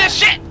 Give me that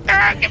shit!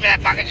 Give me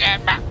that fucking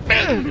shit!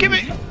 Give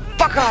me...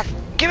 Fuck off!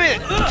 Give me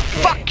it!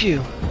 Fuck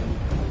you!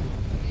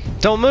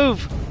 Don't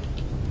move!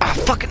 Ah,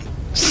 fucking...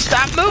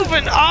 Stop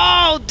moving!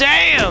 Oh,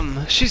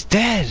 damn! She's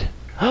dead.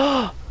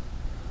 You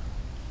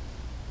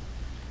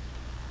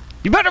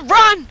better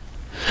run!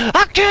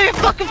 I'll kill you,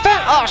 fucking Finn!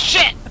 Oh,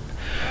 shit!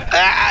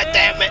 Ah,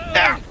 damn it!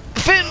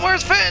 Finn,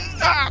 where's Finn?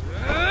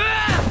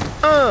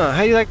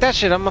 How you like that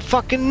shit? I'm a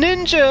fucking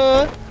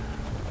ninja!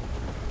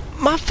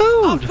 My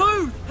food!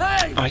 Food!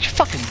 Hey! Oh, you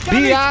fucking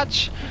Gary!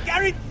 biatch!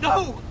 Gary,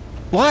 no!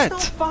 What?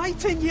 Stop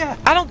fighting yet!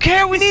 I don't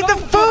care, we need the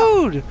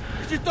food!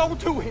 Just don't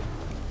do it!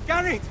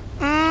 Gary!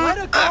 Let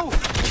her go!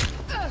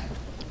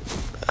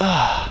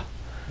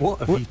 What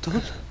have you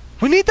done?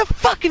 We need the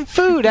fucking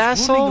food,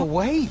 asshole! Running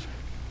away!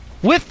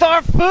 With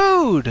our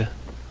food!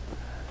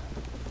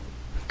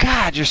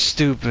 God, you're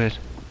stupid.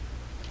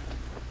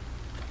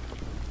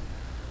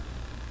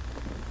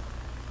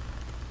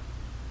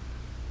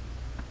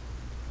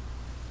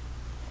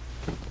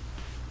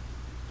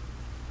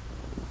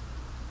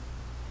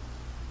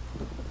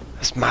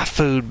 That's my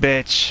food,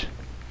 bitch.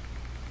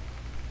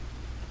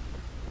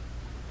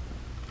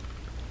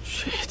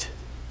 Shit.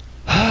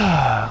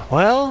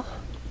 Well,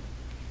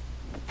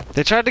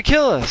 they tried to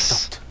kill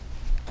us.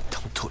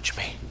 Don't touch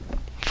me.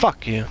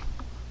 Fuck you.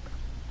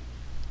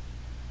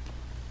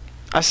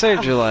 I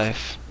saved your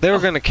life. They were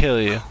gonna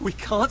kill you. We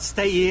can't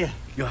stay here.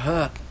 You're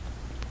hurt.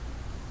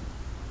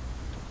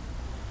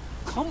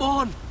 Come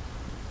on.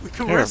 We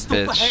can You're a rest up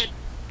bitch. ahead.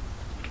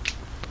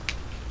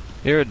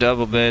 You're a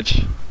double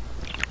bitch.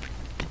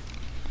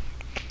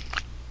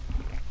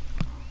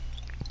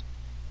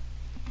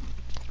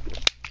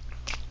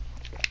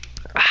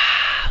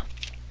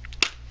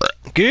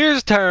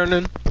 Gears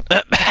turning.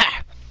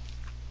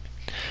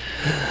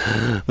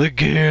 The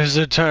gears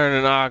are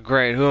turning. Ah,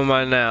 great. Who am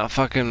I now?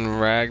 Fucking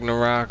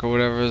Ragnarok or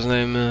whatever his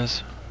name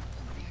is.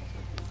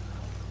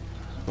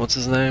 What's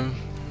his name?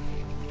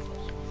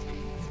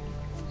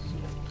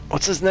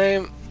 What's his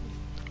name?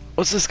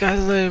 What's this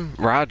guy's name?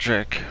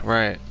 Roderick,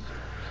 right.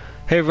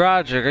 Hey,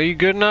 Roderick, are you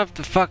good enough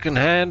to fucking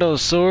handle a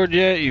sword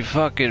yet, you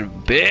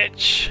fucking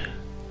bitch?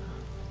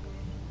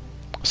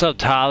 What's up,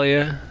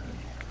 Talia?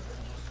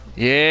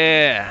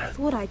 Yeah. I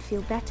thought I'd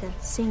feel better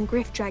seeing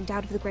Griff dragged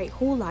out of the Great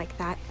Hall like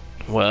that.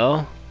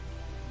 Well?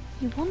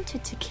 You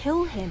wanted to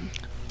kill him,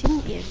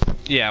 didn't you?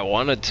 Yeah, I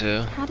wanted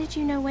to. How did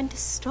you know when to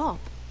stop?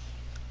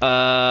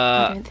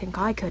 I don't think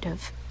I could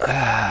have.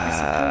 I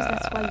suppose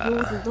that's why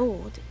you're the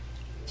Lord.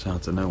 It's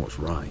hard to know what's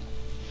right.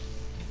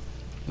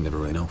 You never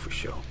really know for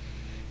sure.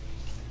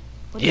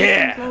 What do you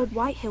think Lord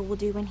Whitehill will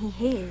do when he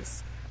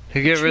hears?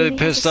 He'll get really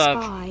pissed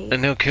off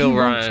and he'll kill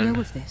Ryan. He won't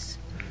know of this.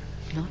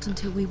 Not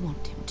until we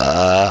want him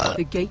to.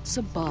 The gates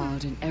are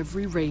barred and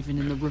every raven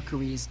in the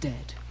rookery is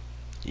dead.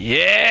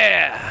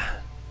 Yeah!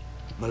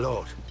 My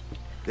lord,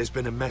 there's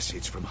been a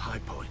message from High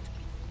Point.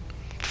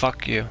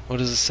 Fuck you. What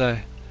does it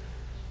say?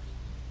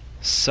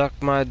 Suck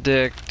my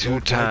dick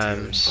 2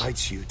 times.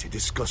 Invites you to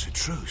discuss a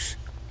truce.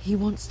 He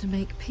wants to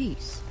make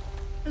peace.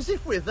 As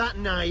if we're that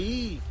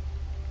naive.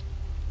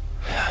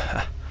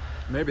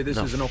 Maybe this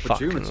No is an fucking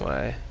opportunity.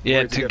 way.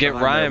 Yeah, to get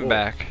Ryan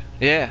back.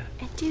 Yeah.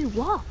 And do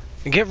what?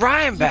 And get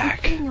Ryan You're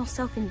back. putting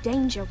yourself in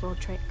danger,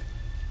 Roderick.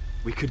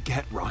 We could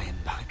get Ryan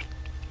back.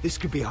 This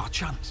could be our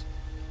chance.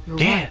 You're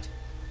Yeah. right.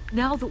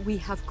 Now that we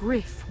have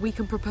Griff, we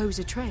can propose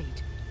a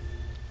trade.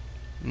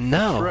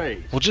 No.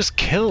 Trade. We'll just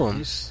kill him,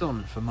 His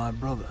son for my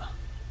brother.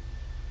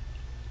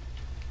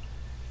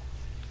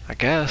 I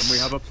guess. And we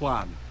have a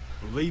plan.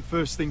 We'll leave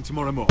first thing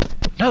tomorrow morning.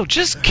 No,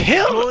 just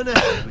kill Going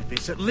ahead with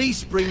this. At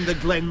least bring the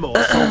Glenmore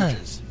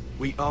soldiers.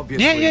 We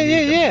obviously Yeah.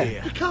 need them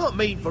here. You can't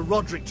mean for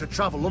Roderick to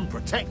travel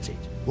unprotected.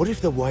 What if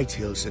the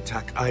Whitehills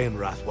attack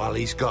Ironrath while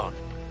he's gone?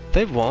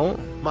 They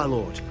won't. My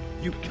lord,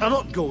 you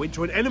cannot go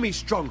into an enemy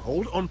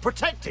stronghold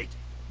unprotected.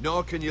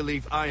 Nor can you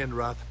leave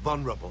Ironrath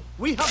vulnerable.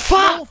 We have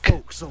small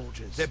folk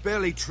soldiers. They're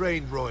barely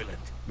trained, Royland.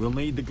 We'll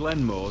need the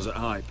Glenmores at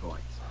High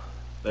Point.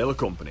 They'll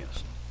accompany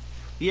us.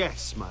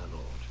 Yes, my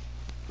lord.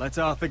 Let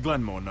Arthur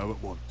Glenmore know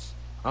at once.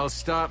 I'll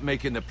start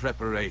making the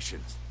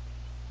preparations.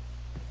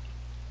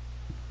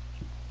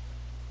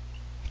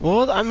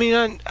 Well, I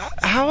mean,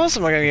 how else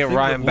am I gonna get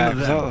Ryan back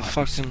without the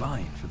fucking?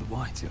 Spying for the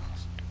Whitehills.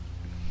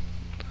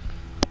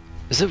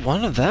 Is it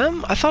one of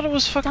them? I thought it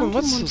was fucking Duncan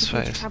what's wanted his me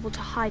to face. travel to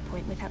High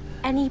Point without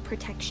any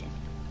protection.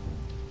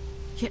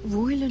 Yet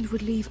Royland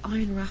would leave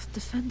Ironrath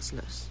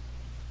defenseless.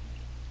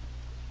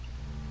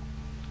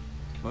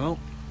 Well,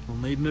 we'll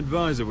need an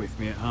advisor with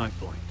me at High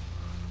Point.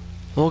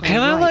 Well, can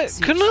I Alright, like?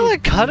 so Couldn't I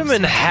like cut him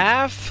in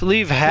half?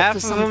 Leave half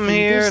of him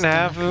here and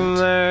half of him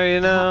there.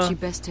 You Perhaps know. you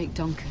best take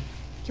Duncan.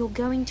 You're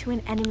going to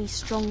an enemy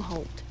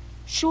stronghold.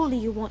 Surely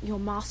you want your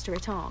master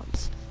at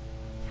arms.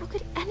 How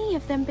could any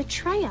of them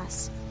betray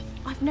us?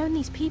 I've known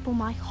these people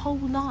my whole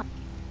life.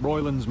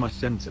 Royland's my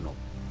sentinel.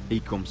 He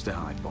comes to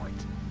High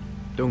Point.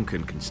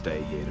 Duncan can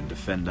stay here and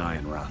defend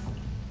Ironrath.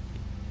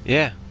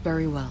 Yeah.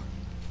 Very well.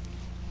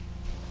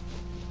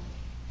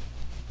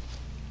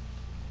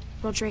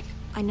 Roderick,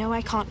 I know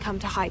I can't come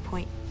to High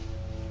Point,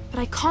 but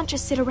I can't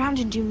just sit around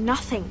and do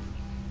nothing.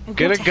 I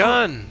Get want a to help.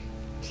 gun.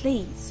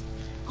 Please.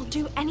 I'll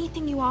do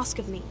anything you ask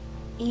of me,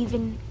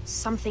 even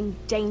something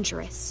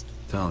dangerous.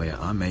 Talia,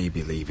 I may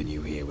be leaving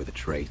you here with a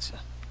traitor.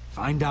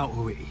 Find out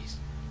who it is.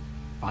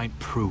 Find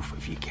proof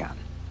if you can.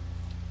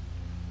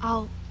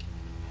 I'll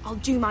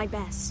do my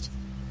best.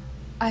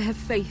 I have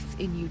faith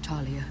in you,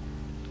 Talia.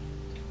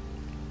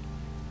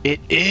 It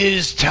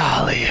is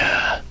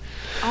Talia.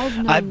 I've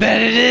known I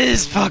bet it you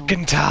is for a long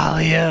fucking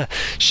Talia.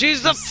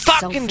 She's the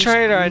fucking Selfish,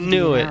 traitor. I greedy,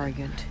 knew and it.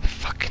 Arrogant.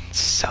 Fucking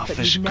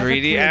selfish, you'd never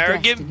greedy, kill a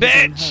arrogant guest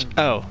in his bitch.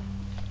 own Oh.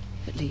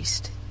 At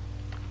least,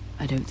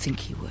 I don't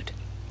think he would.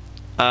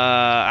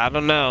 I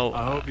don't know.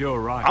 I hope you're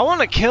right. I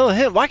want to kill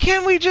him. Why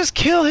can't we just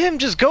kill him?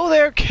 Just go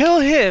there, kill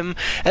him,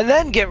 and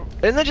then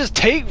just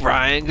take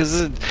Ryan,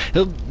 because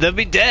they'll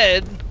be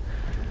dead.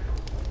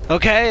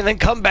 Okay, and then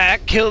come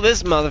back, kill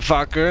this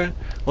motherfucker.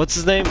 What's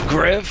his name?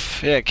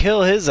 Griff. Yeah,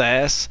 kill his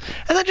ass,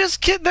 and then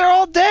just they're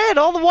all dead.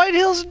 All the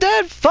Whitehills are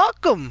dead.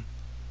 Fuck them.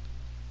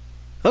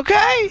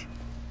 Okay.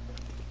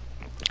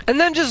 And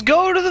then just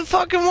go to the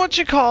fucking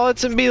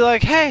whatchamacallits and be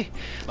like, hey,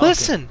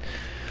 listen.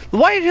 The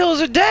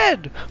Whitehills are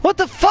dead. What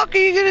the fuck are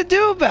you gonna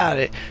do about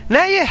it?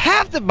 Now you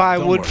have to buy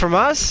wood from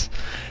us,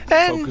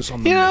 and Focus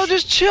on the you know, mission.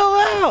 just chill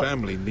out.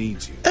 Family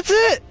needs you. That's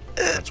it.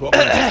 That's what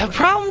we're doing.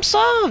 Problem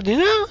solved. You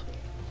know.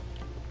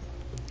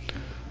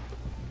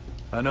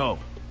 I know.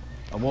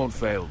 I won't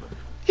fail them.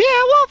 Yeah,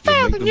 I won't You'll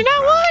fail make them. them You know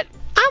proud. what?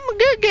 I'm a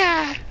good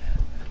guy.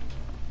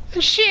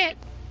 And shit.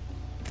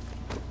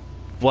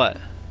 What?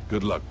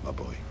 Good luck, my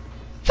boy.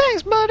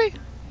 Thanks, buddy.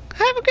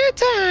 Have a good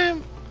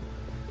time.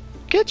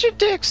 Get your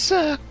dick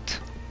sucked.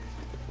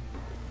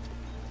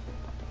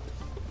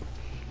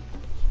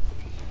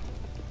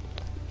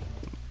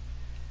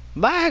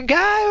 By a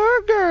guy or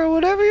a girl,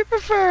 whatever you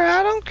prefer.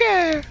 I don't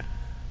care.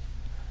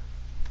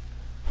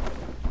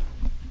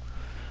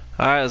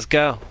 Alright, let's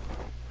go.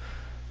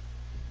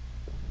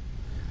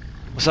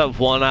 What's up,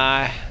 One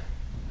Eye?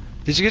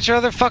 Did you get your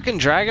other fucking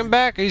dragon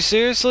back? Are you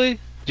seriously?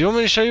 Do you want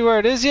me to show you where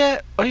it is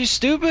yet? Are you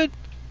stupid?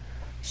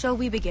 Shall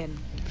we begin?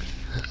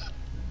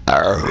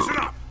 Listen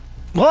up.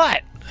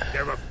 What?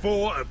 There are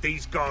 4 of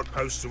these guard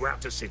posts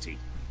throughout the city.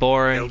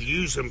 Boring. They'll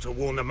use them to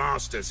warn the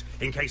masters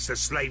in case the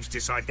slaves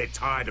decide they're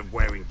tired of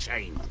wearing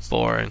chains.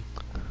 Boring.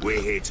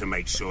 We're here to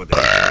make sure that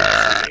they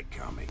don't see it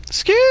coming.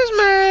 Excuse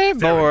me.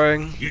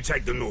 Boring. You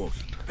take the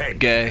north, Ben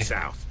Gay. the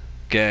south.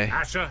 Gay.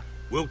 Asher,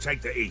 we'll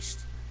take the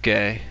east.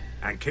 Gay.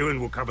 And Kieran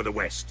will cover the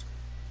west.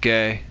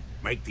 Gay.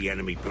 Make the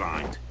enemy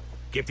blind.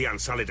 Give the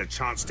Unsullied a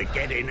chance to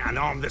get in and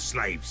arm the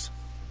slaves.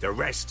 The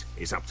rest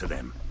is up to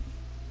them.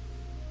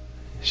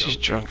 She's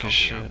Don't drunk get as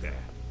cocky out shit. there.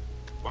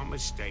 One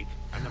mistake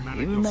and the man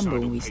You at your remember side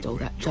when will we pay stole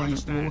for it. that You giant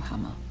understand?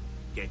 warhammer?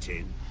 Get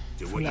in,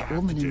 do From what you that have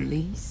woman to in do,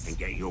 Lee's? and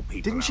get your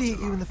people Didn't out she hit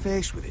you alive. in the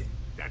face with it?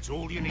 That's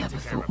all you need Never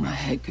to care thought my about.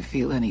 head could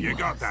feel any You worse.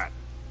 got that?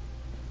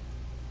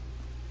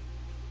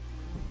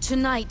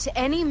 Tonight,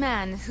 any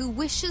man who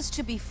wishes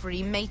to be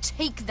free may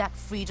take that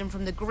freedom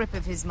from the grip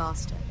of his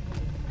master.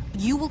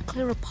 You will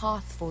clear a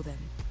path for them,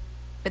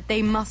 but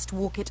they must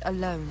walk it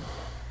alone.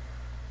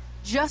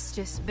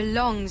 Justice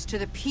belongs to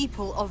the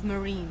people of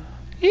Marine.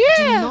 Yeah.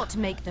 Do not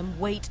make them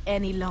wait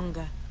any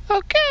longer.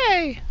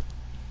 Okay.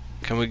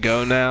 Can we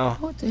go now?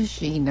 What does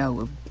she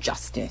know of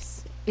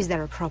justice? Is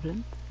there a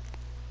problem?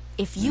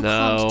 If you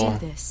No.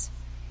 can't do this,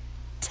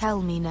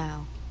 Tell me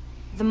now.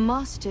 The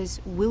Masters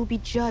will be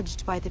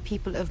judged by the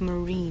people of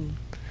Marine,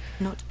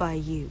 not by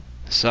you.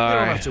 Sorry. You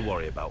don't have to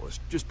worry about us.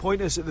 Just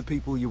point us at the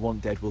people you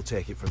want dead, we'll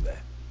take it from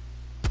there.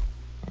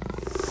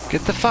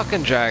 Get the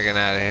fucking dragon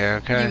out of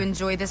here, okay? You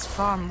enjoy this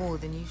far more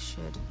than you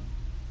should.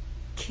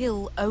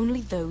 Kill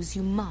only those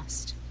you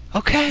must.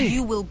 Okay.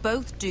 You will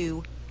both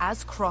do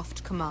as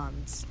Croft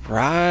commands.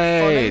 Right.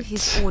 Follow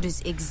his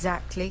orders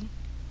exactly,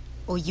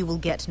 or you will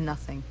get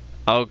nothing.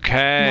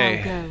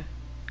 Okay. Now go.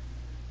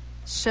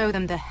 Show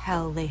them the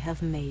hell they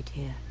have made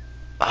here.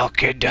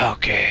 Okay,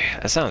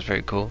 dokie. That sounds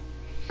pretty cool.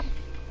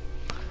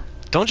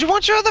 Don't you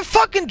want your other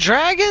fucking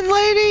dragon,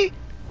 lady?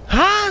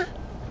 Huh?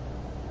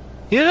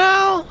 You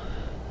know?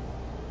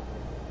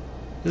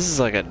 This is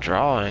like a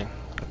drawing,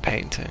 a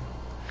painting.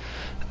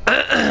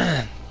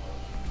 The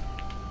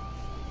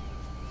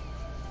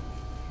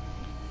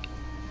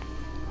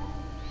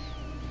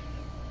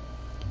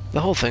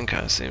whole thing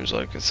kind of seems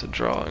like it's a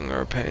drawing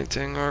or a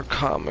painting or a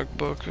comic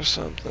book or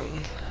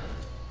something.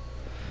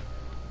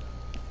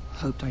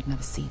 Hoped I'd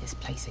never see this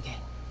place again.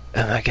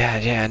 Oh my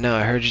god, yeah, I know.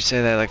 I heard you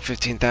say that like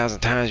 15,000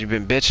 times. You've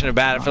been bitching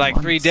about it for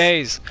like 3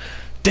 days.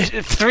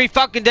 3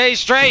 fucking days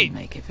straight! Didn't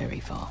make it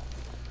very far.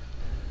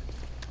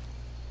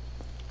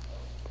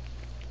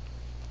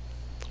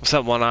 What's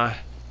up, One Eye?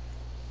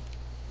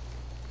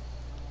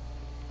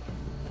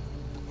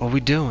 What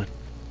we doing?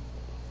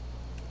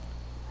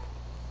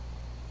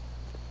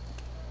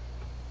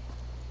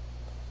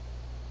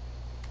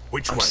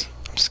 Which way?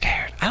 I'm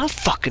scared. I don't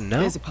fucking know.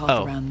 There's a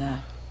path around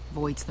there.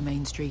 Voids the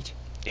main street.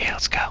 Yeah,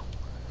 let's go.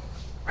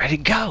 Ready,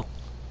 go.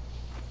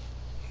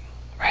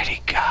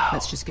 Ready, go.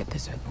 Let's just get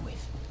this over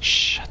with.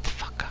 Shut the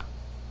fuck up.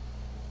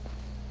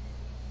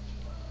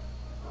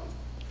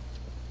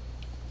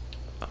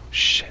 Oh,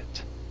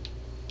 shit.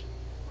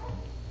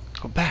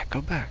 Go back,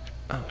 go back.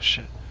 Oh,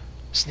 shit.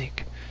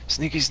 Sneak.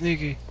 Sneaky,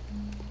 sneaky.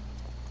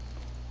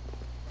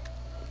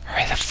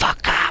 Hurry the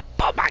fuck up.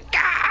 Oh, my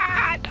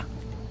God.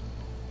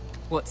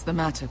 What's the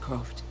matter,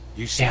 Croft?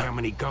 You see how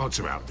many guards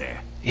are out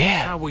there?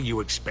 Yeah. How were you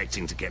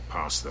expecting to get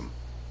past them?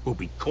 We'll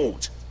be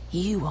caught.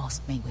 You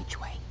asked me which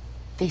way.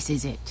 This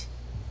is it.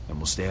 Then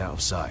we'll stay out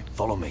of sight.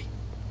 Follow me.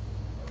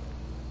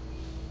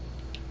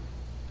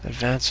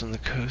 Advance on the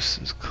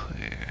coast is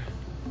clear.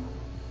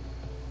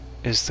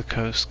 Is the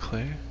coast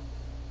clear?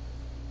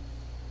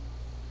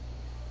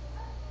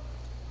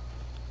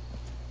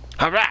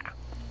 Alright!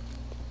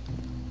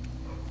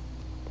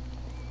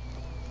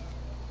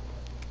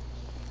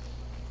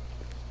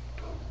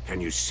 Can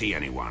you see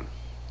anyone?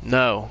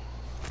 No.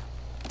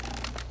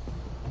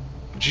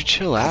 Would you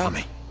chill out? Follow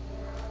me.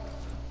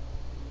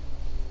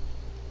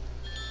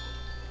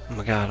 Oh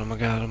my god, oh my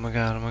god, oh my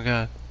god, oh my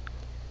god.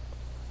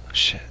 Oh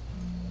shit.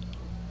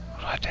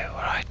 What do I do?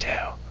 What do I do?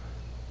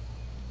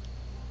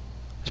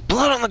 There's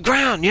blood on the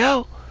ground,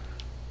 yo!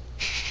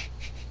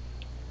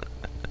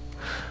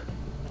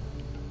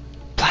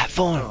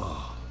 Platform!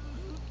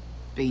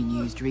 Been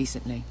used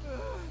recently.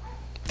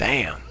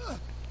 Damn.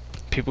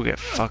 People get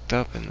fucked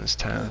up in this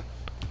town.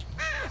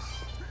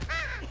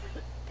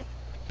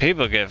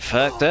 People get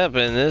fucked up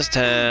in this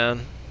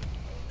town.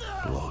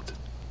 Blood.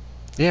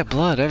 Yeah,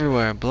 blood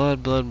everywhere.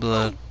 Blood, blood,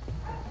 blood.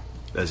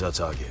 There's our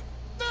target.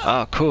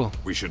 Oh, cool.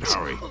 We should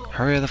hurry.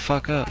 Hurry the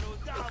fuck up.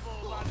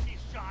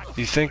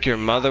 You think your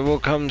mother will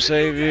come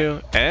save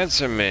you?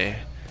 Answer me.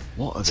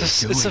 What are they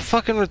doing? It's a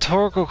fucking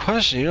rhetorical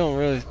question. You don't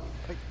really...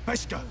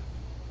 Beskha!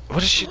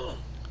 What is she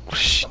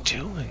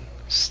doing?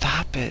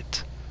 Stop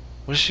it.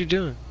 What is she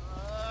doing?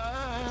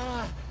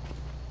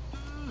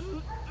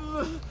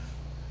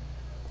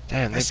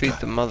 Damn, they beat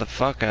the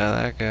motherfucker out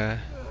of that guy.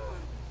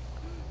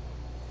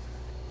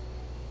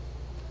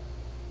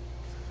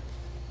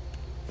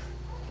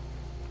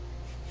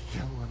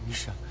 Yelwa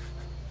Misha,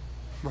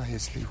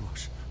 Majesli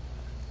wash.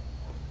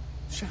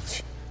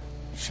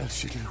 Shall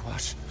she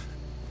wash?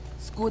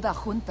 Skuda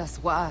juntas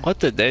wa. What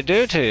did they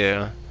do to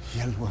you?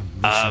 Yelwa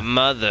A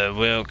mother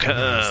will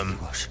come.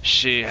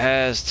 She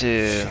has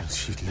to.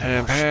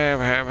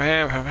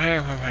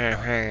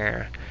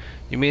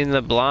 You mean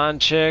the blonde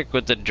chick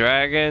with the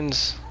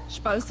dragons?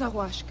 Spalsa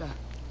washka.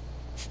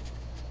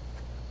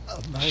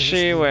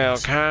 She will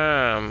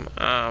come.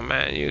 Oh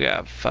man, you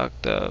got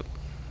fucked up.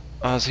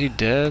 Oh, is he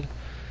dead?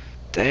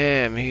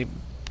 Damn, he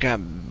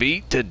got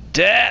beat to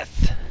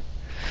death.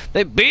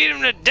 They beat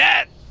him to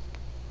death.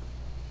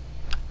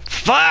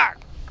 Fuck.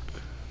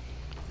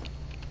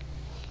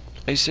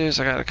 Are you serious?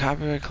 I got a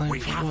copyright claim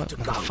for what,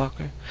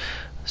 motherfucker?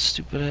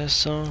 Stupid ass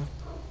song.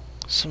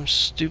 Some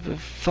stupid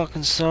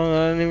fucking song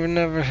I ain't even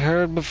never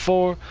heard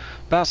before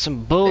about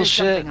some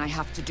bullshit. There's something I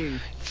have to do.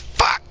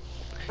 Fuck!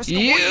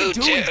 YouTube!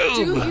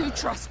 Do you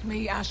trust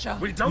me, Asher?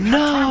 We don't have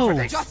time for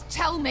this. Just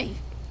tell me.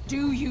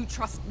 Do you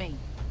trust me?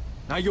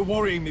 Now you're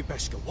worrying me,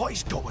 Beskha. What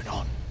is going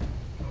on?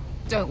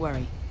 Don't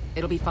worry.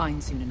 It'll be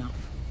fine soon enough.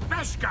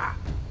 Beskha!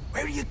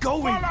 Where are you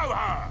going? Follow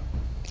her!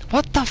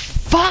 What the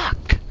fuck?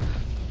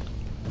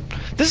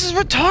 This is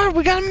retarded.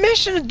 We got a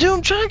mission to do.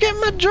 I'm trying to get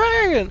my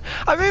dragon.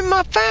 I mean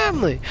my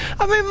family.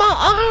 I mean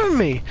my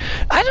army.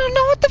 I don't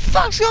know what the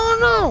fuck's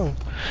going on.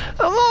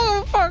 I'm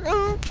all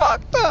fucking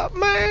fucked up,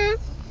 man.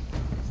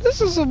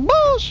 This is some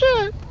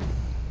bullshit.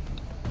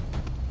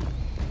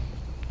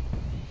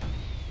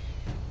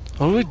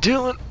 What are we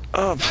doing?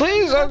 Oh,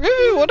 please, I'll give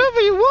you whatever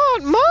you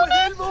want.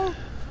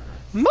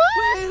 Money?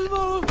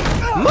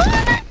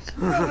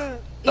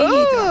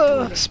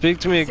 Money? Speak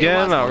to me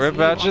again, I'll rip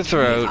out your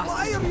throat.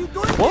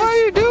 Why are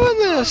you doing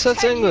this?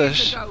 That's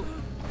English.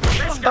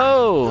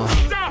 Oh.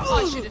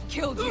 I should have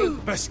killed you.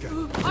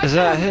 Is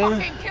that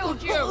him?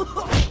 Killed you.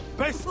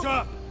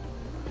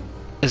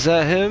 Is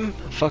that him?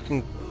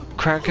 Fucking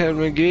crackhead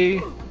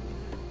McGee?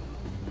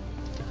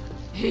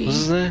 He What's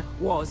his name?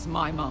 was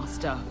my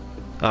master.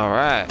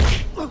 Alright.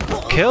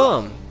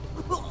 Kill him.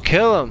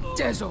 Kill him.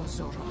 Dezor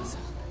Zoraz,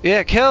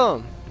 Yeah, kill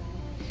him.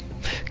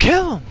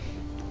 Kill him.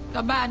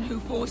 the man who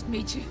forced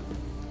me to.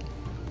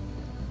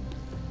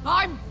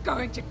 I'm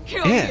going to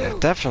kill Yeah, you.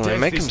 definitely.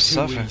 Make him Too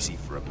suffer. easy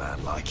for a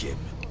man like him.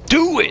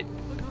 Do it!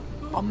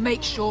 I'll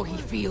make sure he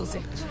feels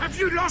it. Have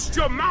you lost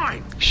your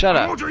mind? Shut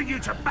I'm up. ordering you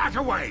to back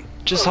away.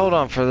 Just hold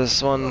on for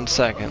this 1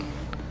 second.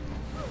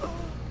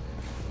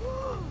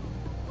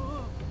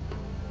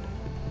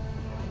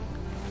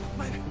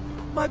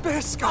 My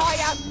best I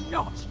am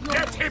not your...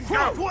 Let him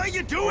go. What are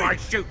you doing? Or I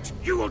shoot.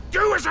 You will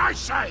do as I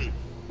say.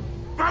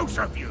 Both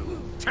of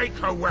you, take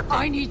her weapon.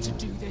 I need to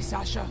do this,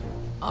 Asher.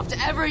 After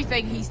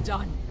everything he's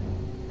done.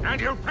 And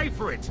he'll pay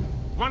for it.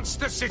 Once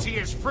the city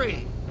is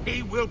free,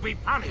 he will be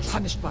punished.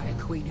 Punished by a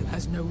queen who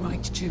has no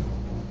right to.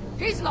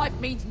 His life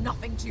means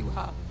nothing to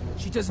her.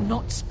 She does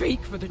not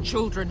speak for the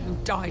children who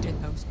died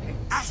in those pits.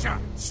 Asher,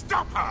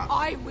 stop her!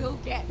 I will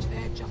get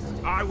their justice.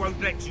 I won't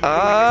let you do this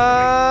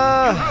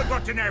to me. You heard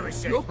what Daenerys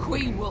said. Your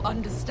queen will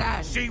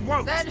understand. She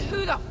won't. Then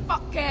who the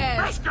fuck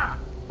cares? Beskar,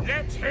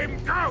 let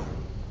him go!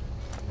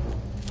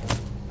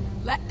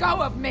 Let go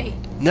of me.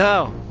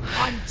 No.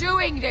 I'm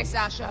doing this,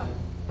 Asher.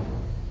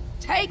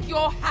 Take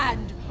your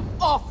hand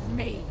off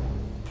me.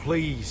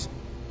 Please,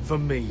 for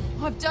me.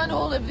 I've done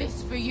all of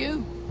this for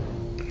you.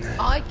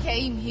 I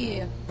came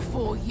here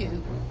for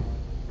you.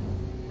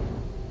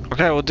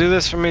 Okay, well do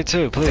this for me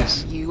too,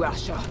 please. You,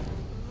 Asher.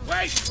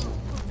 Wait!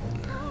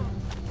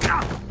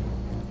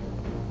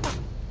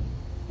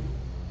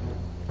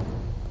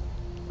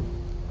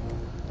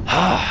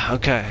 Ah,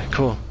 okay,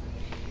 cool.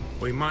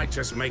 We might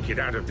just make it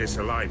out of this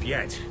alive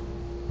yet.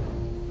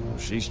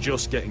 She's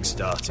just getting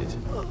started.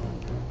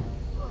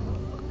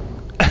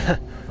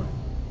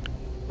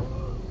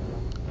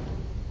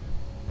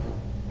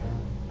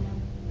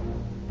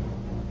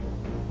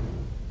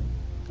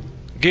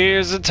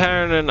 Gears are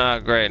turning. Oh,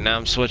 great. Now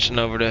I'm switching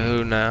over to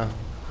who now?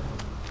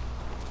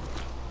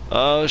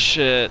 Oh,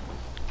 shit.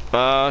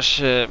 Oh,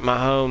 shit. My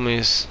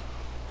homies.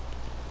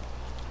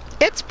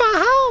 It's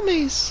my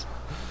homies.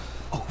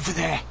 Over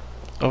there.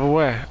 Over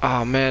where?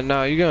 Oh, man,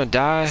 no. You're gonna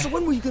die. So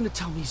when were you gonna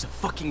tell me he's a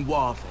fucking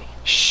Warvey?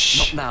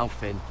 Shh. Not now,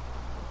 Finn.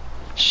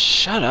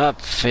 Shut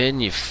up, Finn,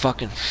 you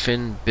fucking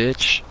Finn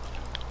bitch.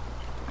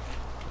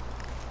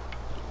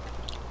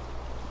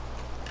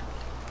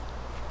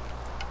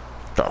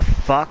 The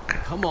fuck?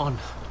 Come on.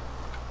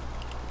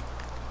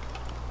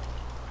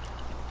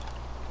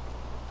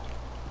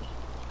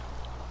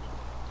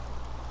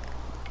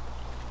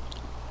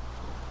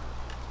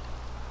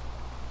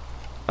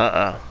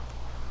 Uh-oh.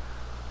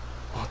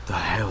 What the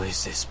hell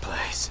is this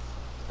place?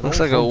 Looks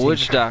like a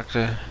witch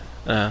doctor.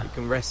 You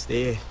can rest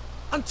here.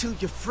 Until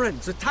your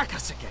friends attack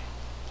us again.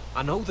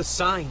 I know the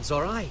signs,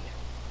 alright?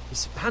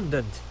 It's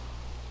abandoned.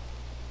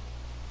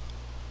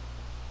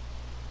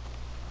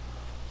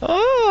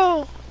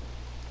 Oh!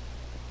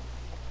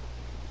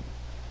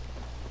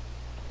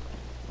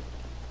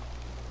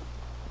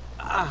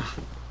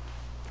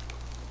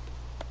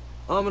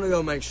 I'm gonna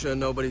go make sure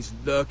nobody's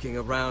lurking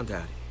around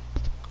out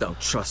here. Don't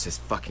trust this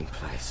fucking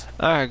place.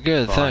 Alright,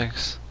 good, Fine.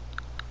 thanks.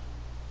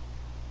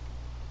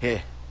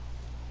 Here.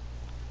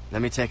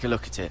 Let me take a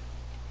look at it.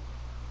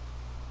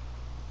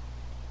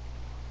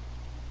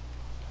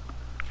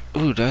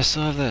 Ooh, do I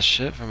still have that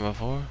shit from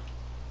before?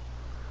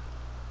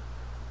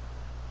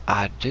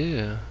 I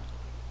do.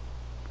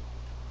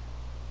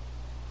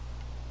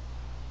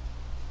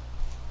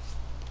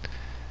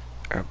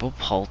 Herbal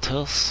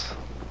poultice.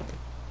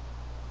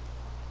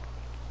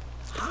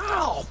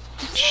 Ow!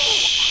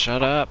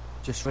 Shut up.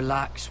 Just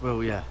relax,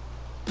 will ya?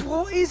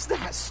 What is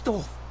that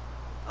stuff?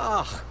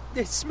 Ugh,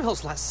 it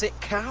smells like sick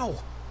cow.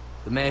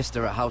 The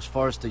maester at House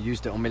Forrester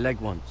used it on my leg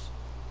once.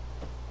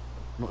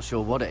 Not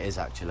sure what it is,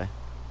 actually.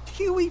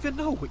 Do you even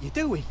know what you're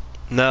doing?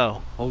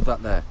 No. Hold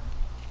that there.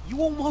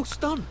 You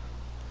almost done.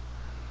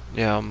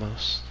 Yeah,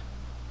 almost.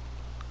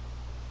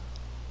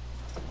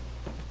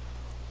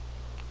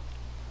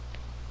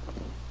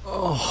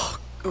 Oh,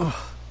 God.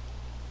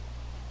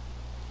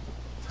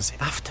 Does it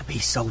have to be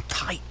so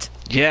tight?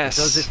 Yes.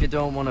 It does if you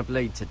don't want to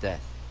bleed to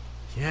death.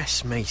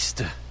 Yes,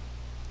 Maester.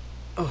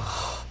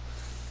 Oh.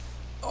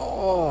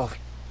 Oh,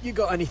 you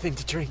got anything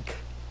to drink?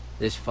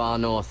 This far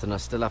north and I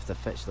still have to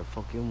fetch the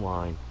fucking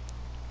wine.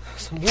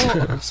 Some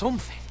water or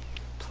something?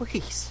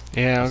 Please.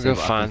 Yeah, I'll See go what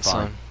I can find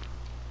some.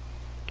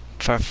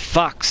 For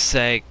fuck's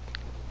sake.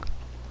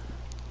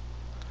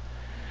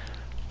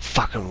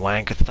 Fucking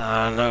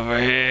wankathon over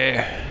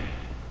here.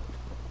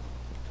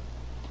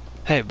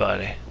 Hey,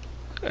 buddy.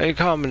 Are you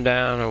calming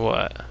down or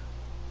what?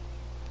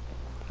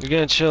 You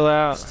gonna chill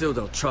out? Still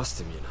don't trust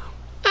him, you know.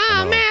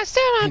 Oh, man, I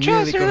still don't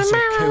trust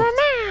him.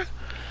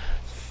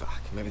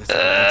 Fuck, maybe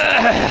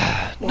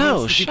that's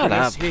No, shut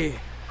up.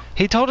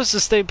 He told us to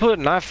stay put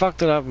and I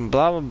fucked it up and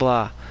blah, blah,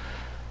 blah.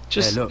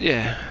 Just, hey, look,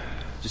 yeah.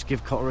 Just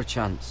give Cotter a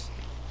chance.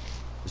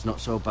 It's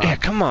not so bad. Yeah,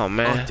 come on,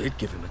 man. I did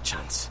give him a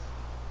chance.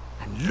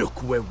 And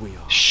look where we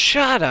are.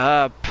 Shut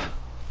up.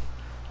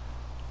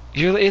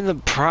 You're in the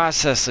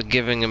process of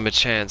giving him a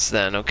chance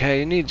then, okay?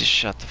 You need to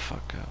shut the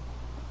fuck up.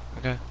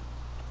 Okay?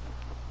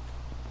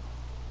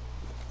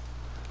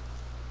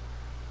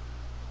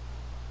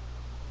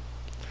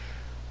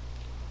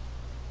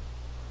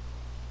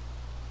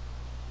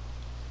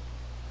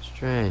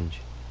 Strange.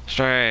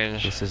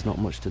 Strange. Guess there's not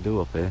much to do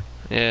up here.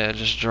 Yeah,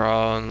 just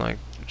draw and like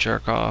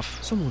jerk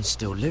off. Someone's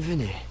still living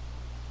here.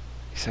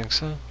 You think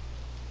so?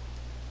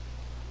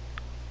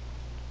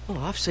 Oh,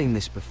 I've seen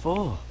this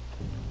before.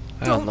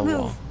 On the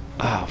wall.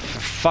 Oh, for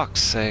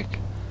fuck's sake.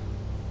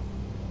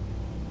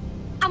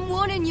 I'm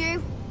warning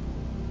you.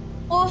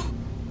 Or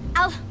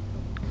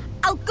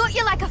I'll gut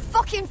you like a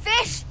fucking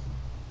fish.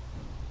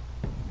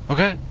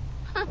 Okay.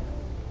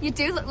 You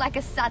do look like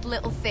a sad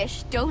little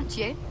fish, don't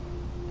you?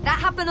 That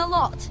happen a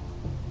lot.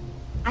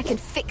 I can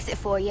fix it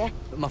for you.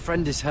 But my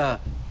friend is hurt.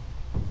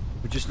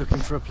 We're just looking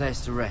for a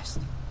place to rest.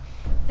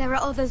 There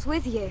are others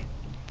with you.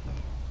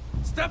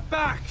 Step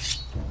back!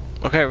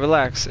 Okay,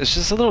 relax. It's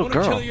just a little Wanna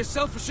girl. kill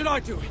yourself or should I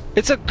do it?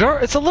 It's a girl.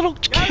 It's a little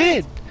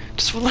kid.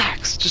 Just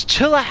relax. Just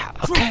chill out,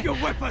 okay? Drop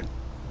your weapon!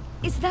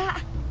 Is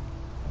that...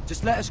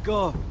 Just let us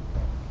go.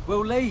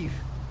 We'll leave.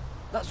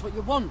 That's what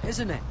you want,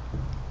 isn't it?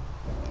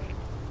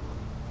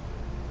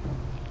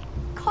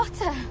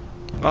 Cotter.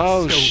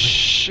 Oh,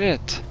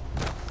 shit.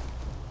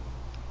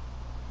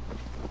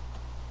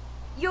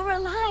 You're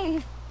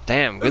alive.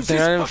 Damn, good thing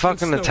I didn't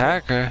fucking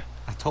attack her.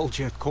 I told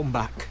you I'd come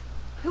back.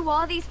 Who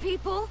are these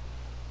people?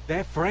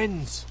 They're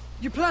friends.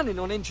 You planning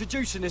on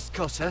introducing us,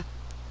 Cotter?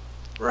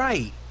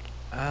 Right.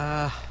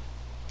 Heh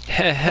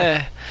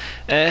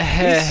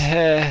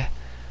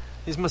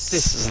Here's my This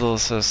sister. is a little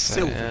sister.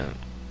 Sylvia.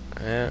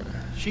 Yeah.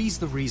 She's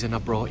the reason I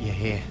brought you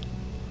here.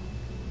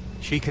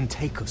 She can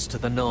take us to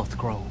the North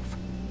Grove.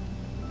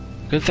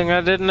 Good thing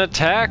I didn't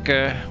attack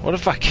her. What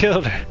if I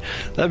killed her?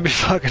 That'd be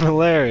fucking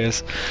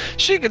hilarious.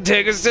 She could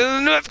take us to the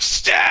North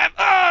Step.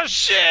 Oh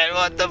shit!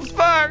 What the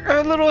fuck?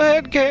 Her little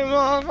head came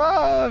off.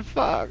 Oh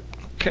fuck!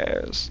 Who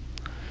cares?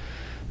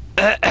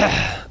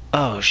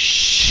 Oh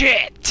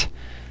shit!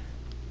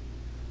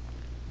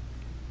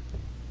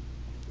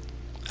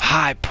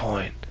 High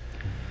Point.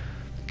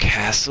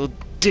 Castle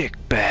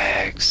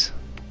Dickbags.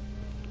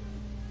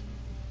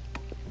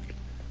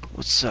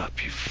 What's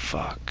up, you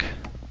fuck?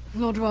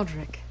 Lord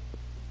Roderick.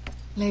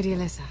 Lady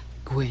Alyssa.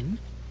 Gwyn?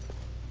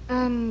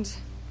 And...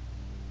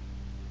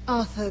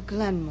 Arthur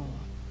Glenmore.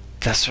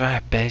 That's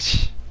right,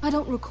 bitch. I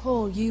don't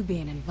recall you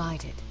being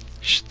invited.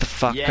 Shut the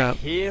fuck up.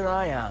 Here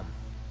I am.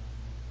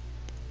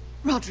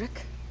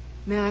 Roderick,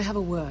 may I have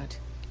a word?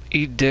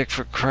 Eat dick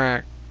for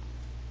crack.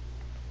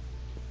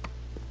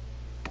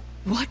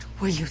 What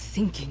were you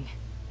thinking?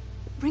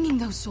 Bringing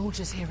those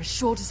soldiers here is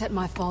sure to set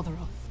my father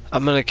off.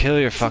 I'm gonna kill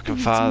your fucking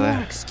More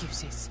father.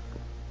 excuses.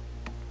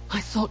 I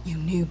thought you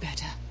knew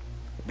better.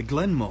 The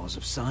Glenmores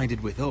have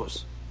sided with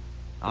us.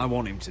 I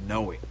want him to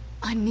know it.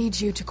 I need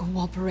you to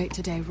cooperate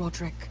today,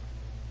 Roderick.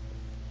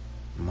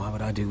 And why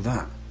would I do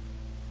that?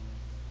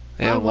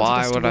 Yeah, I wanted why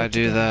us to would I work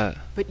do together, that?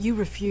 But you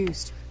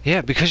refused.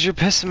 Yeah, because you're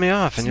pissing me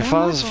off and your So now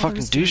my father's a father fucking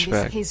is doing this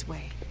douchebag. his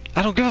way.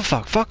 I don't give a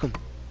fuck. Fuck him.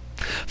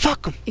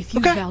 Fuck him. If you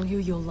value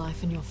your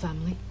life and your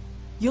family,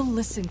 you'll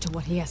listen to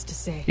what he has to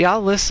say. Yeah,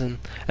 I'll listen.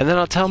 And then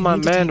I'll tell my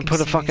need to man take to him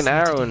put a fucking seriously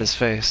arrow today. in his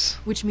face.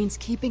 Which means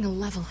keeping a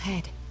level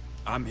head.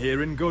 I'm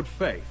here in good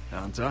faith,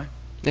 aren't I?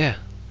 Yeah.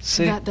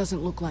 See? That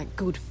doesn't look like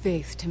good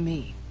faith to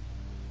me.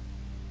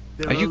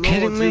 There Are you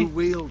kidding lords me? who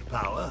wield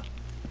power,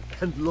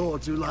 and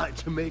lords who like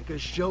to make a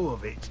show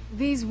of it.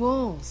 These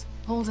walls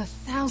hold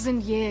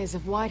 1,000 years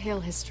of White Hill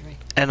history.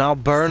 And I'll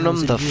burn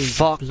them the 1,000 years of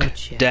fuck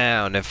bloodshed.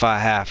 down if I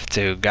have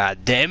to.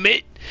 God damn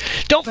it!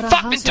 Don't But our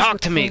fucking houses talk were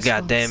to me, close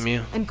god damn once,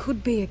 you. And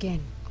could be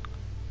again.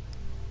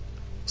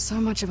 So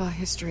much of our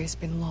history has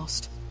been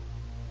lost.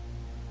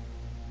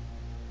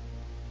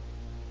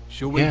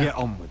 Shall we Yeah. get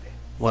on with it?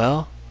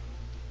 Well,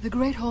 The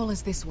Great Hall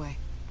is this way.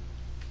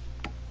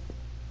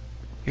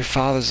 your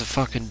father's a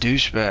fucking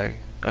douchebag,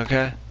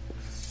 okay?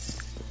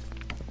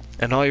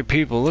 And all your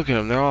people, look at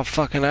them, they're all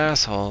fucking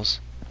assholes.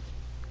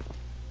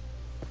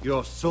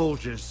 Your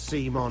soldiers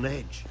seem on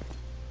edge.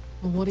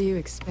 Well, what do you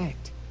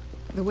expect?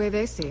 The way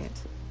they see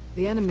it,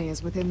 the enemy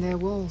is within their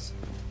walls.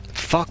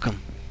 Fuck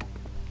them.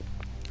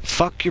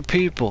 Fuck your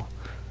people.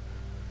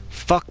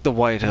 Fuck the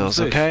White Hills,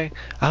 What's this? okay?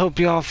 I hope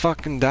you all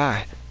fucking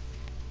die.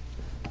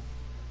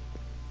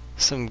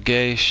 Some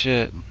gay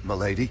shit.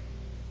 Milady?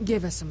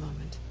 Give us a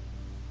moment.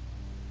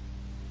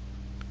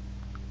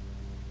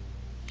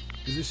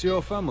 Is this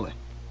your family?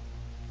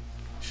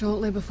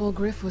 Shortly before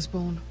Griff was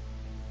born.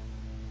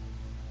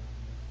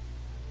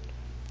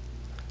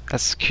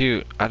 That's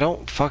cute. I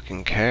don't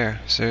fucking care.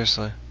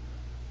 Seriously.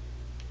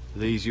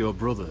 These your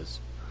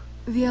brothers?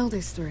 The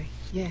eldest three,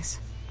 yes.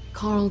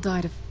 Carl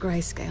died of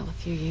grayscale a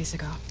few years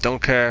ago.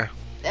 Don't care.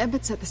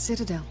 Ebbert's at the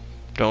Citadel.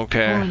 Don't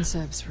care. Warren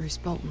serves Roose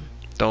Bolton.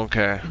 Don't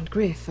care. And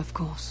Griff, of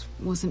course,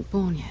 wasn't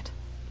born yet.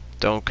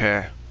 Don't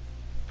care.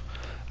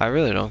 I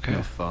really don't care.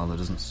 Your father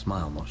doesn't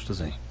smile much, does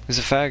he? He's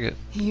a faggot.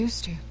 He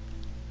used to.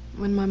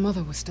 When my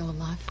mother was still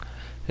alive.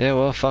 Yeah,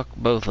 well, fuck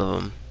both of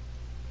them.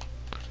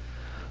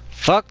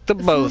 Fuck the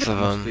both of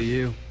them. For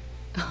you.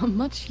 A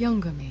much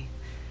younger me.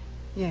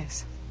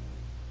 Yes.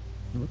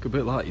 You look a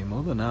bit like your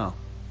mother now.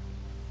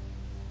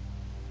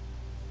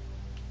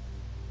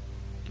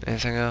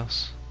 Anything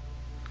else?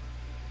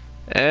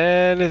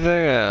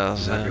 Anything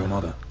else? Is that your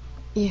mother?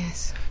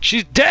 Yes.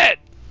 She's dead!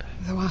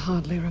 Though I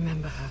hardly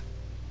remember her.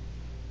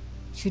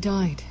 She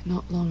died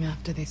not long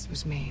after this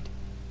was made.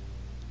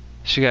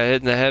 She got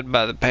hit in the head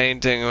by the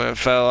painting when it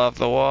fell off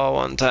the wall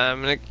one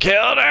time and it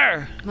killed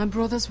her! My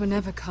brothers were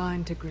never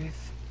kind to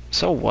Griff.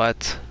 So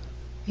what?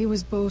 He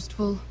was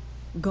boastful,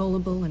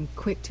 gullible, and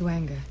quick to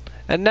anger.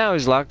 And now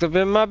he's locked up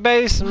in my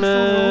basement. My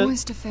father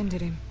always defended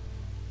him.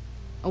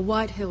 A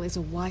Whitehill is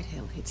a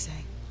Whitehill, he'd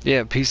say. Yeah,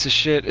 a piece of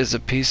shit is a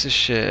piece of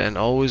shit and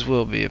always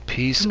will be a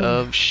piece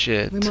of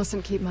shit. We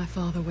mustn't keep my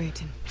father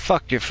waiting.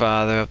 Fuck your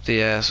father up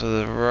the ass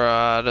with a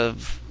rod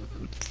of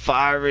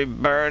fiery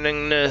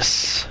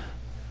burningness.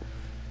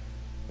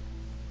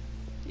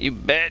 You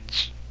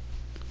bitch.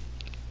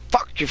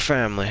 Fuck your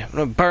family. I'm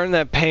gonna burn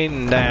that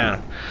painting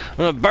down. I'm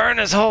gonna burn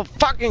this whole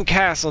fucking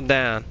castle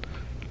down.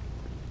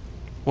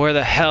 Where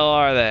the hell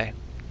are they?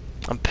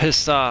 I'm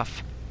pissed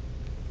off.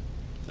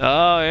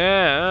 Oh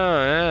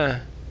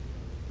yeah.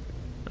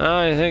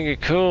 Oh, you think you're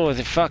cool with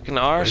your fucking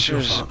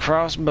archers and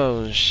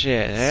crossbows and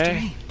shit, eh?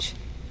 Strange.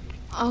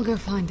 I'll go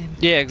find him.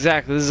 Yeah,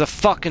 exactly. This is a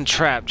fucking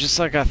trap, just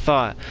like I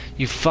thought.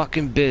 You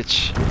fucking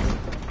bitch.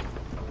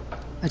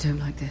 I don't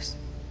like this.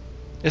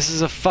 This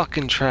is a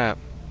fucking trap.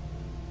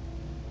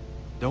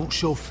 Don't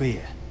show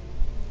fear.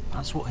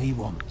 That's what he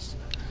wants.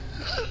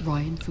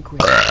 Ryan for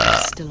Griff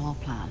is still our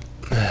plan.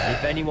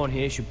 If anyone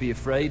here should be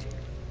afraid,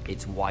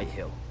 it's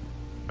Whitehill.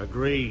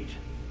 Agreed.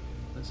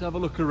 Let's have a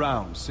look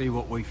around, see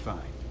what we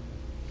find.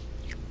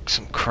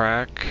 Some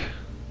crack.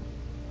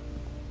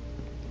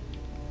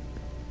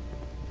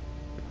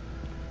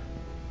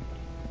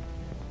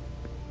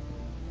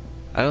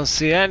 I don't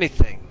see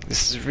anything.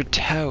 This is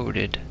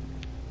retarded.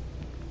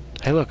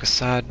 Hey look, a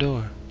side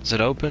door. Is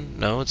it open?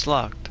 No, it's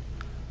locked.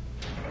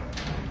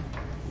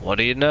 What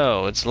do you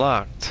know? It's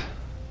locked.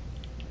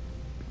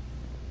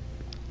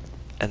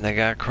 And they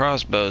got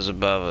crossbows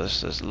above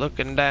us, just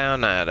looking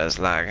down at us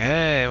like,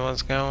 hey,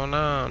 what's going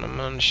on? I'm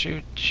gonna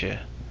shoot you.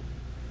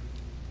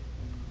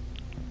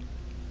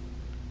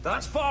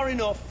 That's far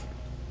enough.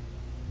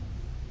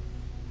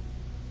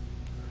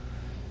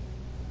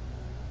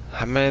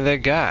 How many they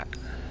got?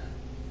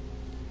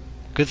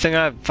 Good thing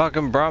I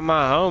fucking brought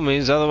my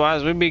homies,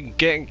 otherwise we'd be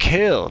getting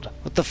killed.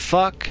 What the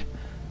fuck?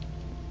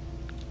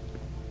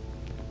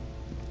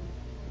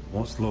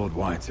 What's Lord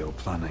Whitehill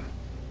planning?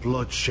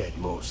 Bloodshed,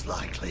 most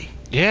likely.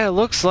 Yeah,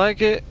 looks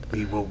like it.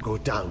 We won't go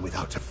down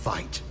without a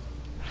fight.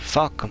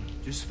 Fuck 'em.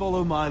 Just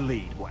follow my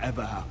lead,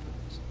 whatever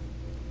happens.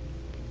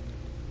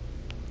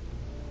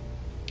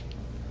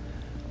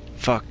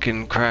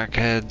 Fucking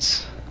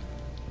crackheads.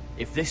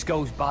 If this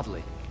goes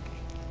badly,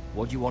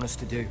 what do you want us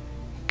to do?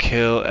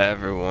 Kill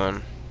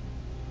everyone.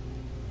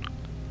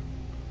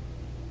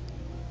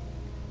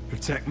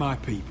 Protect my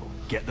people.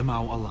 Get them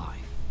out alive.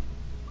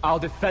 I'll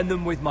defend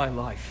them with my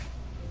life.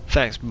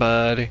 Thanks,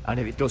 buddy. And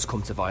if it does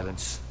come to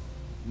violence,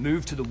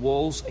 move to the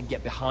walls and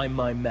get behind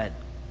my men.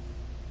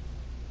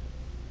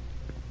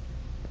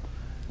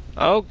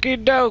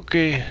 Okie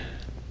dokie.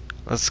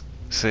 Let's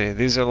see.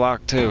 These are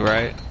locked too,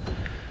 right?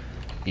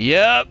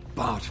 Yep.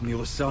 Barred from the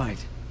other side.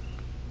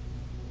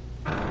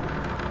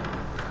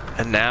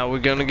 And now we're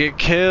gonna get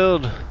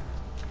killed.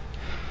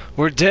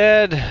 We're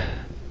dead.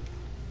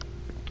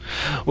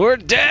 We're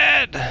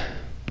dead.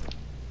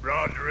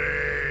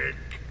 Roderick.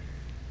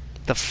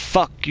 The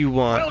fuck you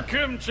want?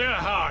 Welcome to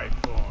High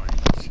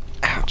Point.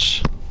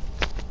 Ouch.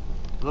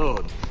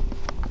 Lord.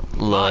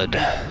 Lud.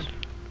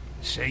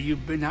 Say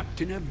you've been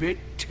acting a bit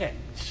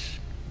tense.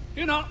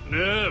 You're not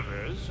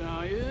nervous,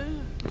 are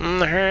you?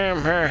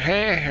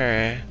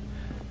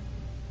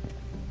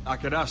 I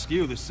could ask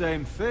you the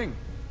same thing.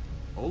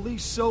 All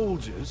these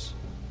soldiers...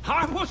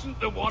 I wasn't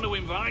the one who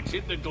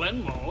invited the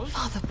Glenmores.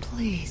 Father,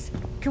 please.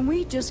 Can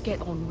we just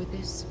get on with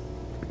this?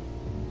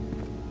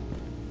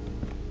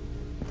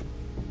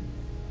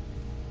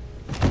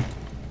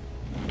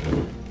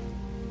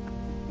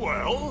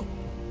 Well?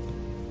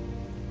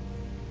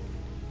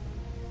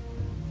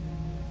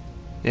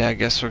 Yeah, I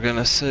guess we're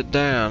gonna sit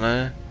down,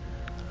 eh?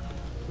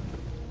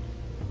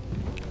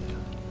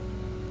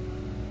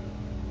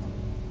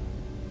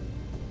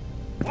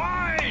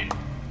 Wine!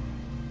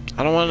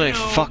 I don't want any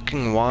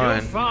fucking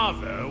wine. Your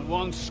father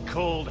once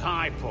called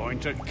High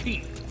Point a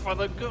keep for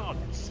the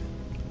gods.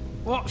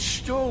 What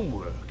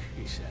stonework,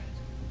 he said.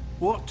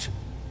 What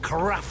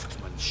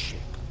craftsmanship.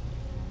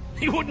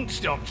 He wouldn't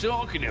stop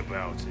talking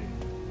about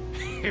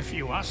it. If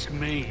you ask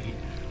me,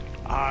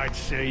 I'd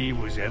say he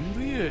was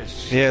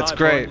envious. Yeah, it's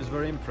great. Is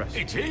very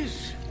impressive. It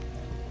is.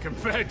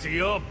 Compared to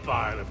your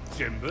pile of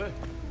timber.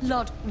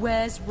 Lord,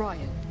 where's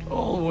Ryan?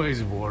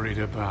 Always worried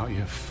about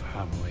your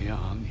family,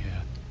 aren't you?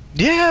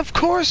 Yeah, of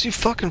course, you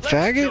fucking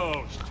faggot.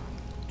 Toast.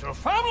 To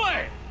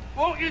family!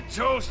 Won't you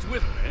toast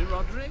with me,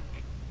 Roderick?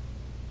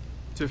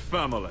 To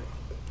family.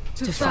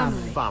 To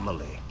family.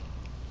 Family.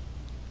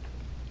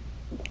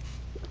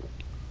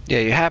 Yeah,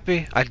 you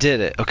happy? I did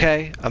it,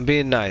 okay? I'm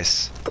being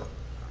nice.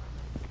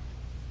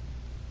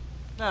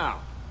 Now,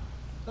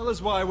 tell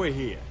us why we're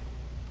here.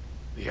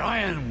 The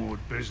Ironwood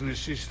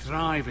business is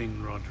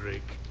thriving,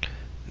 Roderick.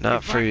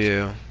 Not for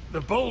you.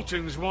 The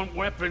Boltons want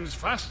weapons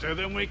faster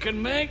than we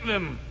can make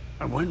them.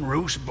 And when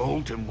Roose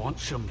Bolton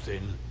wants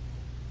something,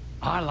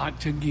 I like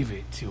to give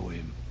it to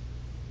him.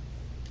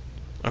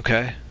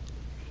 Okay.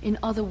 In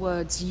other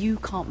words, you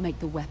can't make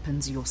the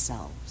weapons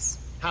yourselves.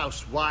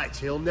 House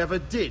Whitehill never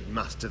did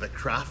master the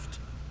craft.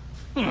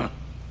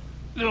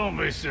 Don't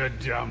be so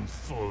damn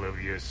full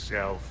of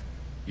yourself.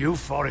 You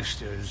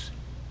Foresters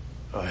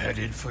are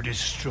headed for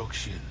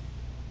destruction.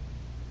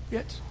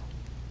 Yet,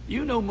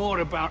 you know more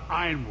about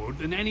Ironwood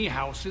than any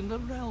house in the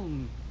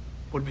realm.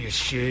 Would be a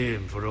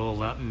shame for all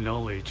that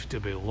knowledge to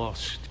be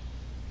lost.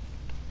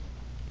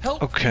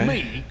 Help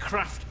me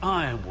craft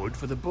Ironwood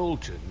for the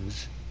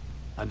Boltons,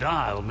 and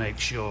I'll make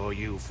sure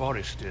you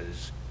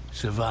Foresters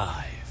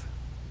survive.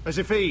 As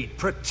if he'd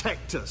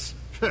protect us.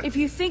 If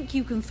you think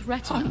you can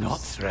threaten us... I'm not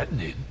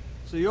threatening.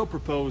 So you're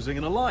proposing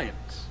an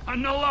alliance?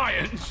 An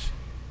alliance?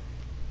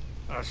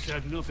 I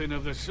said nothing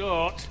of the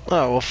sort.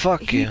 Oh, well,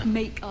 fuck He'd you.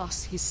 make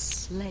us his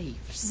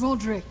slaves.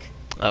 Roderick,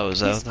 Oh,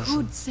 was this that?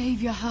 could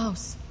save your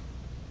house.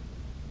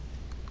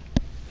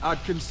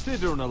 I'd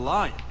consider an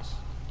alliance.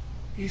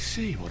 You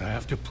see what I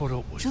have to put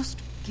up with? Just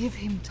give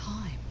him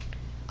time.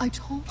 I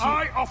told you.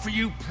 I offer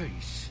you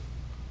peace,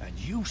 and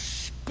you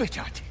spit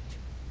at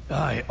it.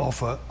 I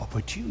offer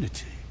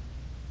opportunity,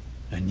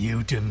 and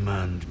you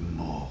demand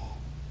more.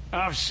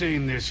 I've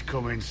seen this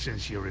coming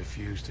since you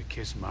refused to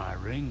kiss my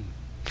ring.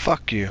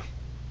 Fuck you.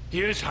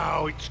 Here's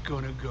how it's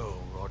gonna go,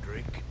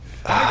 Roderick.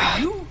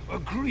 Either you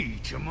agree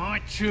to my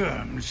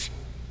terms,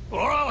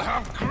 or I'll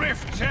have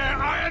Griff tear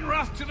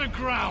Ironrath to the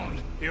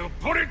ground. He'll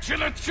put it to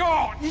the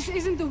torch. This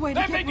isn't the way to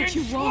Then get what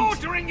begin you want.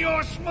 slaughtering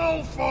your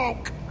small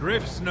folk.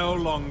 Griff's no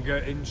longer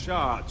in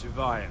charge of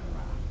Ironrath.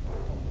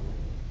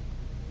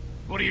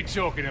 What are you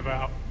talking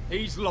about?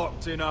 He's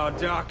locked in our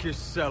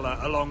darkest cellar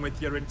along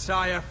with your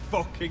entire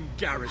fucking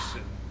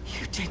garrison.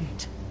 You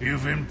didn't.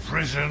 You've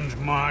imprisoned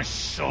my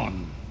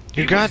son.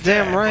 You're He was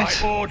goddamn there right.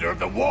 By order of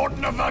the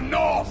Warden of the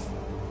North.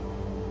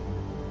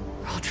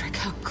 Roderick,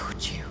 how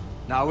could you?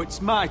 Now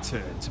it's my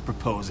turn to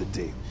propose a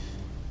deal.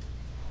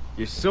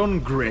 Your son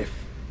Griff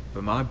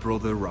for my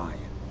brother Ryan.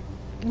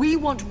 We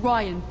want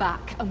Ryan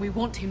back, and we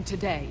want him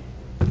today.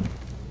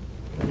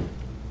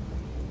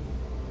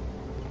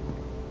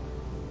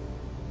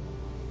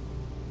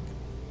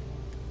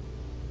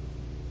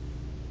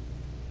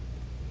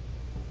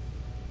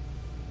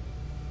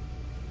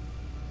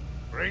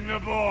 Bring the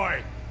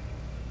boy.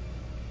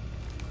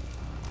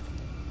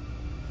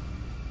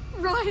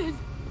 Ryan!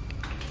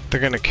 They're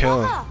gonna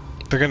kill him.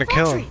 They're gonna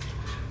kill him.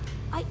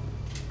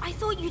 I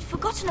thought you'd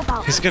forgotten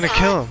about He's gonna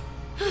kill him.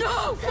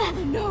 No!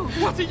 Father, no!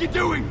 What are you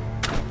doing?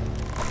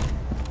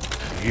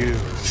 You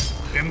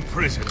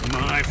imprisoned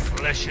my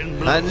flesh and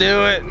blood. I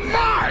knew it.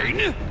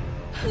 Mine?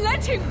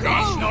 Let him go!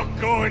 He's not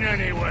going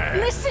anywhere.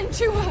 Listen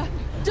to her!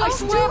 Don't I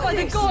swear do by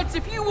the this. gods,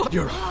 if you want...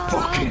 You're a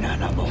fucking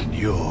animal.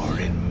 You're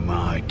in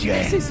my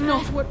den. This is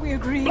not what we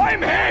agreed.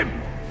 Blame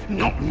him,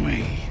 not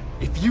me.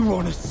 If you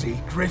want to see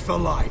Griff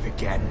alive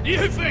again...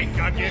 You think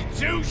I give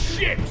two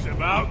shits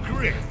about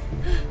Griff?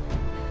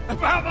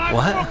 About my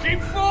What? fucking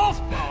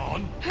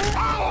fourthborn?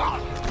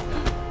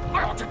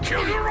 I ought to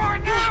kill you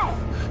right now!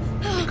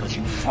 Because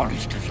you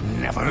Foresters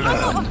never learn.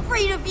 I'm not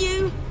afraid of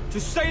you.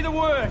 Just say the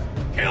word!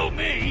 Kill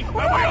me, and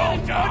we all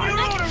die!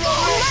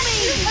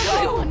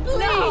 Everyone, please!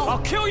 I'll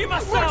kill you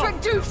myself!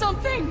 Roderick, do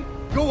something!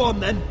 Go on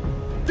then!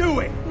 Do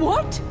it!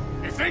 What?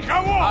 You think I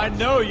won't? I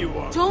know you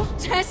won't! Don't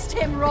test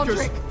him,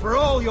 Roderick! Because for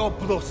all your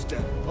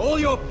bluster, all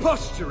your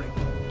posturing,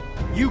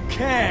 you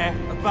care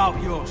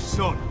about your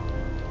son.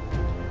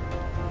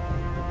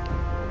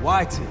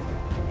 Whitey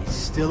is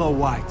still a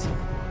Whitey.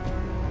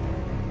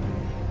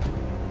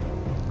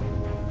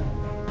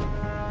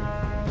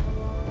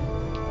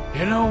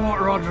 You know what,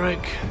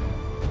 Roderick?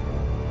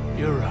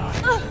 You're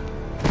right.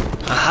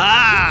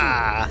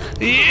 Aha!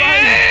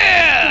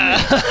 Yeah!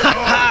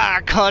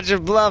 Called your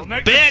bluff, We'll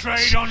make bitch! the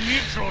trade on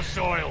neutral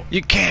soil.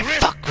 You can't Griff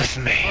fuck with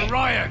me. For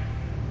Ryan.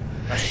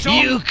 A son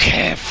You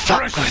can't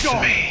for a fuck with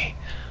son. me.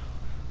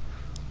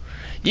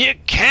 You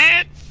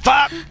can't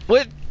fuck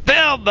with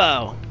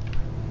Bilbo.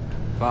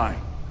 Fine.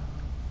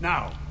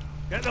 Now,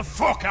 get the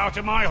fuck out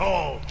of my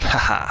hall.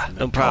 Haha,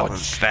 no problem,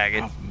 Gods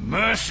faggot. have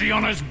mercy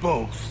on us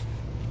both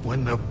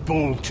when the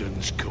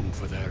Boltons come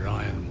for their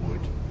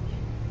Ironwood.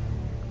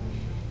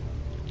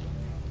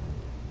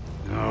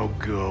 Now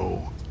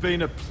go. It's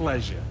been a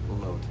pleasure,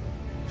 Lord.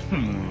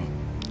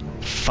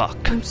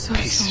 Fuck. I'm so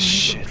Piece sorry, of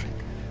shit.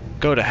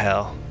 Go to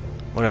hell.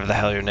 Whatever the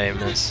hell your name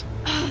is.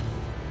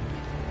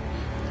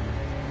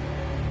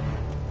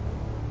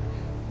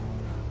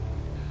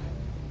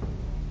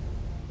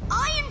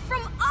 Iron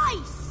from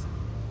ice!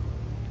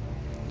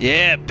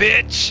 Yeah,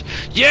 bitch!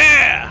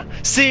 Yeah!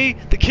 See?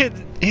 The kid,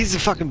 he's a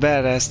fucking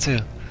badass too.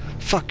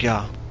 Fuck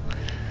y'all.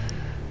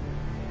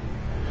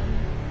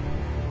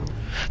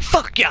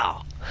 Fuck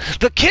y'all!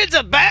 The kid's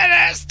a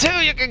badass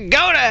too! You can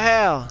go to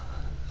hell!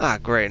 Ah,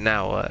 great,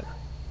 now what?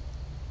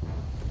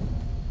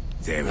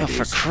 There Oh, it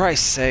for is.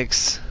 Christ's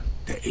sakes.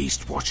 The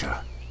East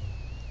Watcher.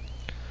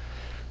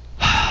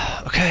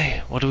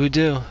 Okay, what do we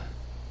do?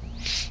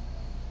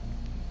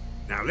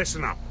 Now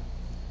listen up.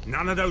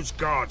 None of those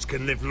guards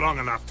can live long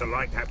enough to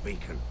light that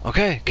beacon.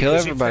 Okay, kill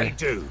Because everybody. if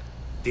they do,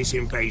 this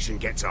invasion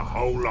gets a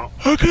whole lot.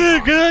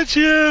 Okay,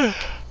 gotcha!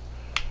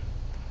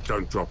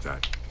 Don't drop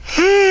that.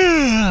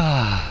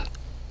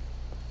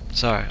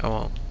 Sorry, I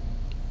won't.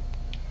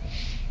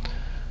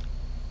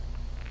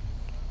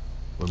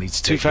 We'll need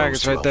to Two take those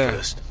faggots two right out there.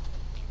 first.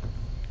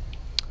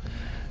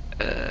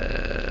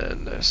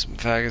 And there's some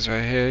faggots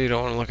right here. You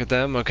don't want to look at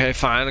them? Okay,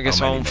 fine. I guess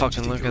How I many won't men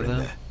fucking do you look think at are in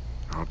them. there?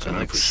 I'll Got tell you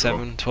like for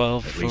 7, sure.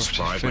 12, At least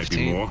 14, 5, 15.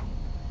 maybe more.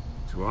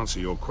 To answer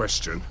your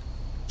question,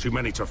 too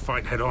many to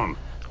fight head on.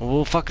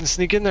 We'll fucking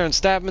sneak in there and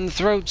stab them in the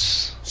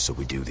throats. So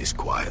we do this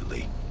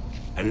quietly.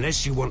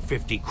 Unless you want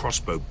 50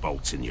 crossbow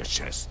bolts in your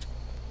chest.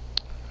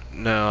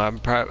 No,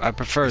 I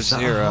prefer Is that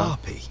a 0.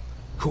 harpy?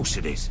 Of course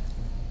it is.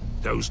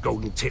 Those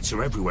golden tits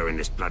are everywhere in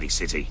this bloody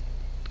city.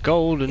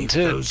 Golden If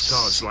tits. those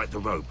guards light the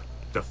rope,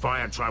 the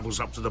fire travels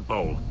up to the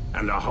bowl,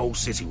 and the whole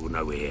city will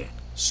know we're here.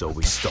 So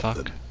we stop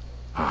them.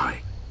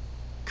 Aye.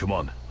 Come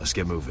on, let's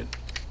get moving.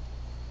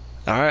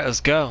 Alright, let's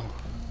go.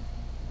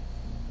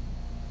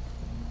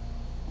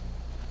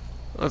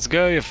 Let's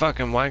go, you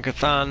fucking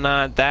Wankathon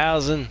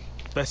 9000.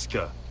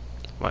 Beskar.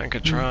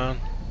 Wankatron.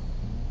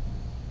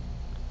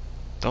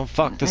 Don't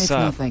fuck this It's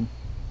up. nothing.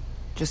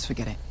 Just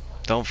forget it.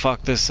 Don't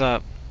fuck this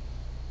up.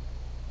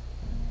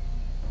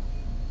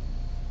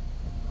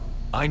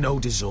 I know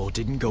Dazor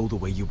didn't go the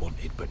way you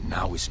wanted, but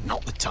now is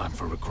not the time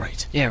for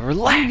regret. Yeah, You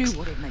relax. knew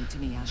what it meant to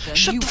me, Asher.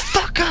 Shut the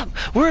fuck up!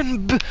 We're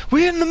in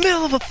the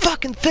middle of a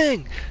fucking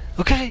thing.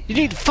 Okay? You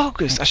need to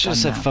focus. I should have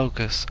said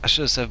focus. I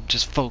should have said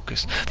just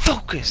focus.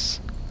 Focus!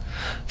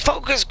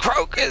 Focus,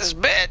 crocus,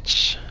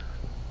 bitch!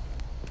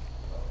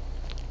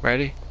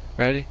 Ready?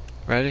 Ready?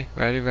 Ready?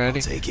 Ready? Ready?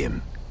 I'll take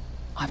him.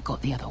 I've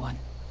got the other one.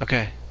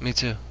 Okay, me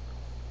too.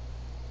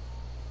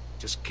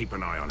 Just keep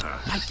an eye on her.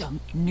 I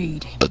don't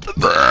need him.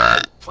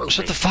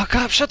 Shut the fuck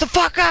up! Shut the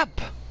fuck up!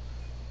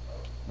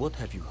 What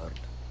have you heard?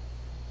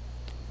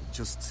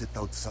 Just sit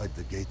outside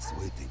the gates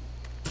waiting.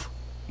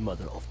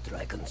 Mother of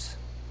dragons.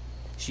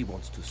 She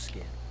wants to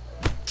scare.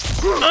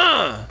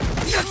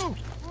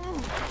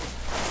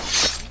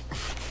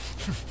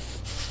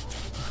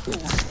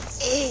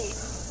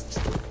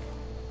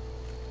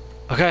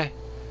 Okay.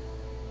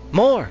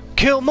 More!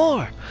 Kill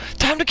more!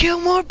 Time to kill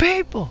more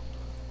people!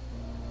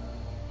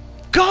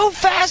 Go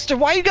faster!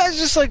 Why you guys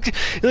just like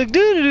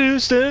doo-doo-doo,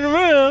 standing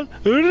around?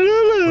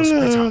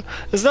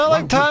 It's not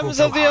like time is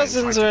of the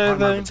essence or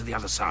anything. To the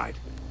other side.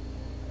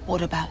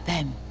 What about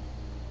them?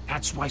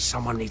 That's why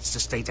someone needs to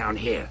stay down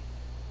here.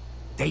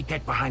 They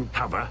get behind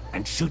cover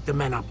and shoot the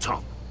men up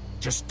top.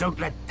 Just don't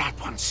let that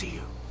one see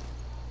you.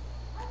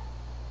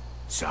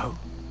 So,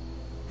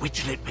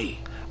 which'll it be?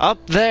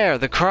 Up there,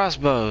 the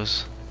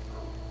crossbows.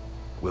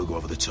 We'll go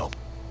over the top.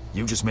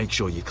 You just make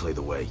sure you clear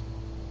the way.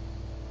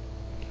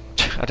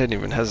 I didn't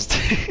even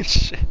hesitate.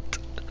 Shit.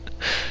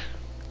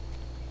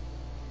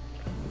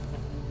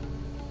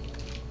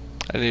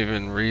 I didn't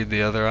even read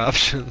the other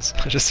options.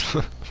 I just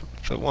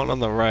the one on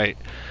the right.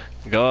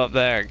 Go up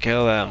there,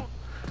 kill them.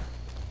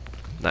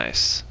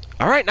 Nice.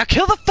 Alright, now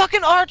kill the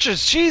fucking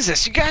archers!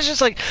 Jesus, you guys just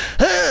like,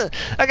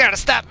 I gotta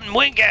stop and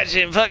wink at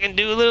you and fucking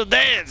do a little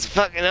dance,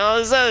 fucking all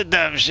this other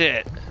dumb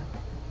shit.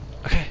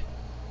 Okay.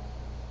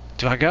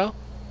 Do I go?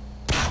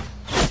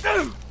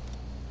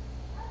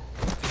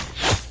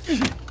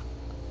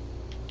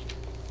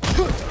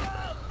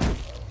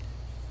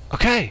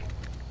 Okay.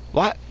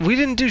 What? We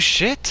didn't do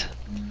shit?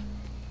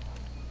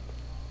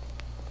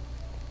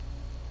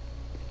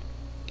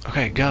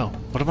 Okay, go.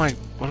 What am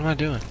I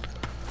doing?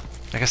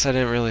 I guess I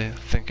didn't really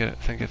think it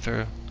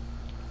through.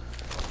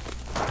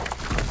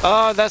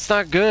 Oh, that's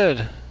not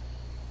good.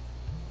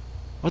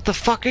 What the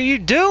fuck are you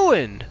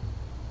doing?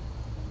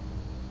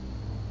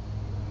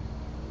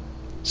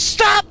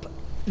 Stop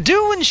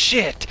doing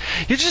shit!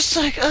 You're just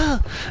like,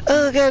 oh,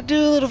 I gotta do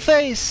a little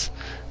face.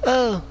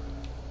 Oh.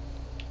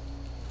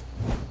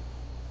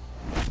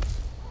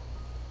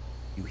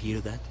 You hear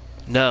that?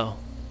 No.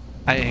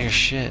 I didn't hear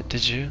shit,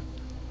 did you?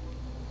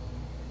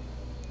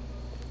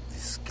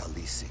 This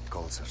Khaleesi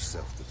calls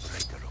herself the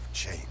breaker of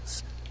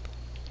chains.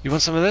 You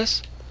want some of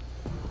this?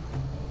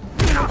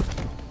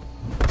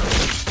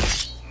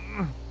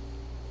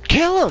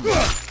 Kill him!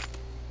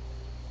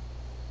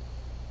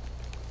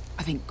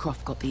 I think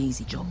Croft got the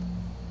easy job.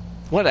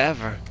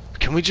 Whatever.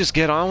 Can we just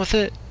get on with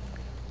it?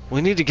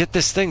 We need to get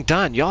this thing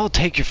done. Y'all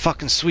take your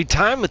fucking sweet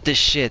time with this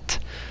shit.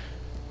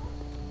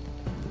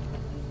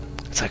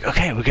 It's like,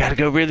 okay, we gotta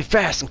go really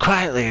fast and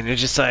quietly, and you're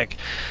just like,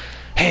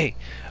 hey,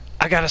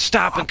 I gotta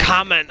stop and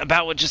comment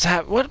about what just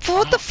happened. What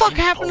the fuck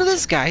happened to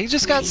this guy? He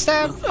just got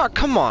stabbed? Oh,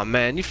 come on,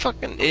 man, you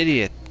fucking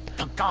idiot.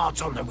 The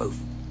guard's on the roof.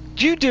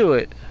 You do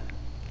it.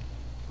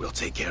 We'll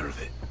take care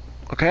of it.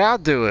 Okay, I'll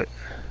do it.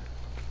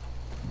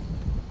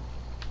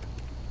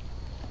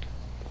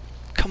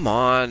 Come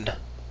on.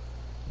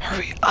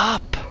 Hurry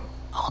up.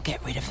 I'll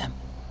get rid of them.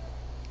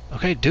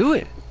 Okay, do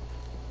it.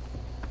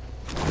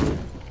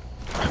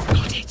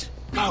 Got it.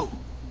 Go.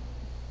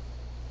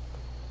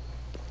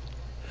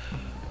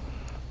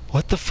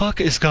 What the fuck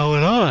is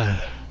going on?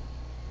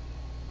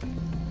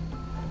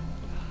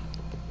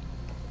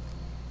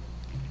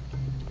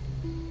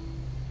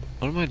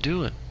 What am I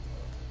doing?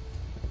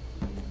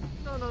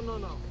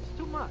 No. It's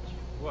too much.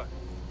 What?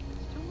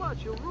 It's too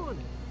much. You'll ruin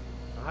it.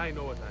 I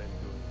know what I'm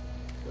doing.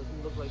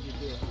 Doesn't look like you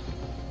did.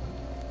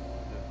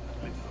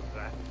 Little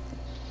rat.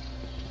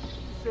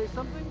 Did you say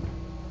something?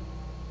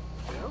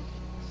 Well?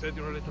 I said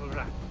you're a little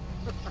rat.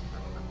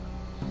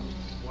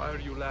 Why are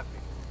you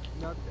laughing?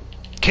 Nothing.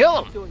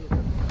 Kill him!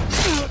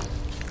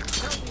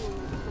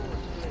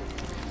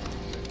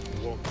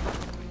 Walk.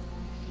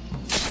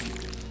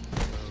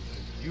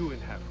 You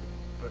and halfway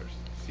first.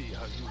 See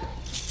how you like.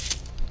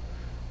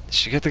 Did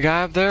she get the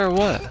guy up there or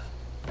what?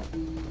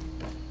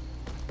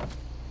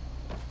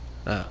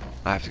 Oh,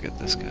 I have to get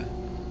this guy.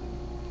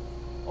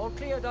 All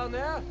clear down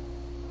there?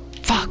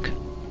 Fuck!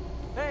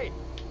 Hey!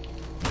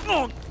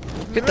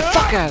 Get the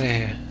fuck out of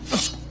here!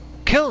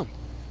 Kill him!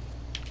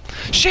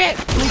 Shit!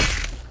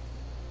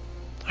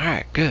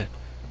 Alright, good.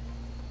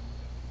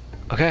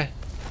 Okay.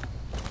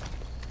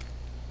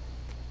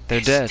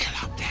 They're dead.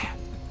 Still up there.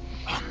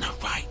 On the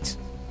right.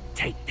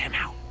 Take them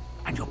out,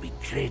 and you'll be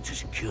cleared to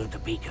secure the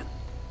beacon.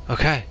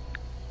 Okay.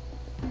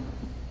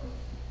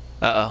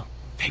 Uh-oh.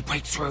 They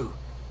break through.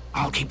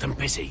 I'll keep them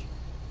busy.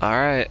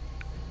 Alright.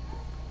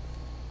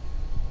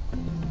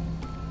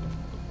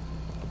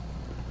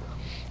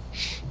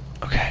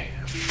 Okay,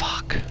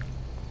 fuck.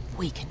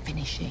 We can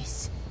finish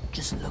this.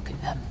 Just look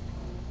at them.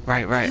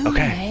 Right, Two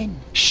okay. men.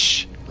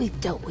 Shh. We've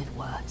dealt with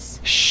worse.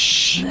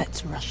 Shh.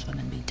 Let's rush them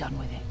and be done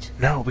with it.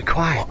 No, be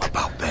quiet. What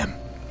about them?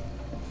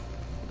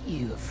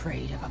 You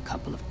afraid of a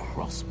couple of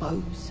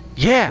crossbows?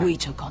 Yeah. We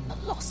took on the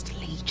Lost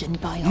Legion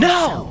by No!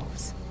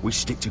 ourselves. We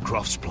stick to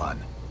Croft's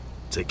plan.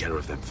 Take care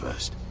of them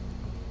first.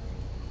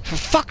 For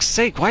fuck's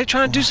sake, why are you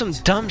trying to do some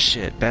dumb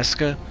shit,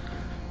 Beska?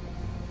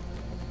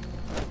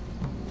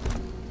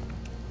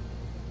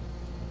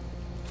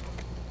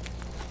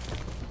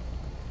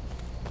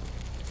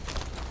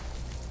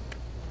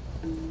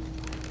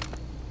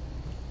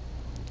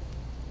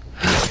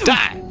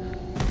 Die!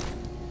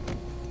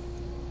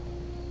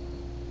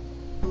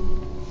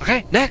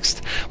 Okay,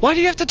 next. Why do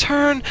you have to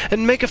turn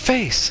and make a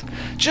face?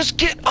 Just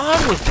get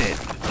on with it.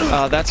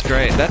 Oh, that's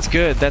great. That's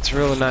good. That's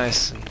really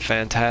nice.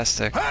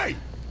 Fantastic. Hey!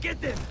 Get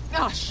them!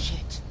 Oh,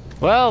 shit.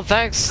 Well,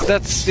 thanks.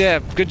 That's, yeah,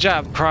 good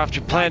job, Croft.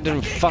 Your plan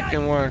didn't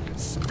fucking work.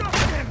 Stop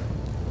them!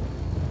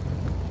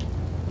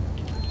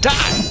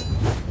 Die!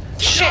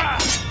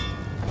 Shit!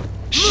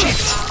 Shit!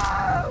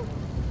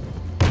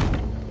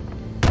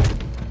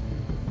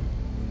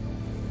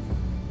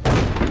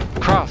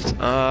 Croft.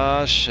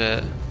 Ah,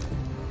 shit.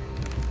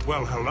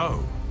 Well,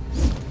 hello.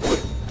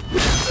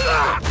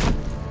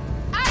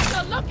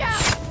 Axel, look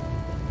out!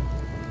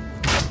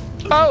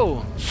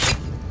 Oh!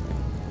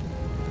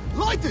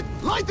 Light it!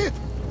 Light it!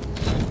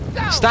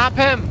 Go! Stop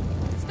him!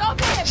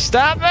 Stop him!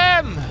 Stop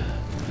him!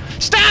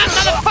 Stop,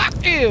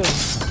 motherfucker!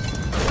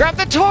 You! Grab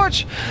the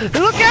torch!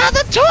 Look out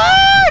the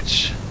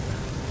torch!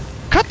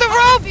 Cut the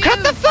rope!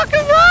 Cut the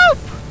fucking rope!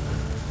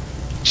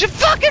 You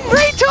fucking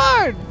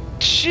retard!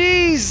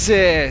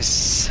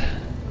 Jesus!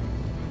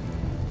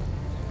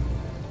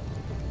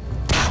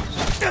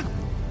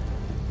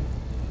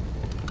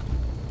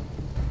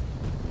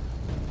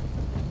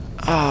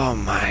 Oh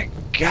my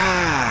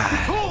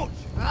god!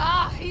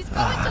 Ah, he's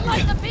going to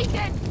light the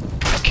beacon!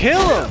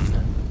 Kill him!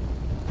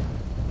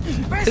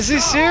 Is he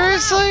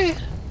seriously?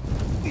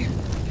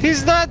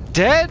 He's not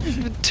dead?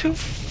 But too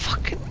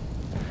fucking...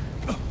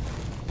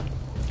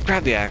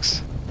 Grab the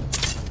axe.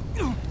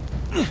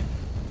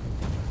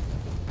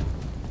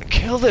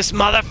 Kill this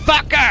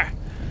motherfucker!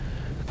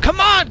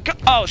 Come on! Go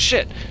oh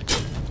shit!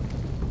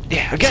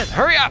 Yeah, again,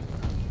 hurry up!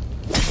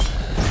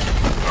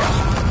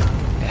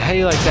 How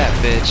you like that,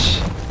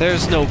 bitch?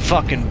 There's no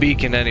fucking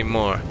beacon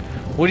anymore.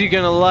 What are you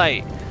gonna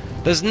light?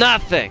 There's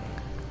nothing!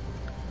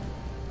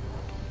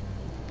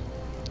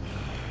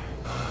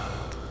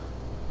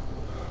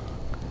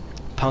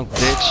 Punk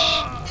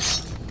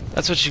bitch.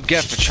 That's what you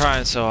get for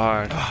trying so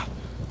hard.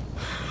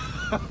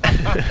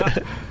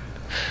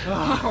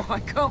 Oh, I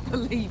can't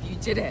believe you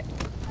did it.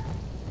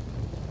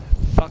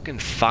 Fucking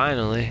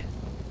finally.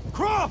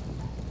 Croft!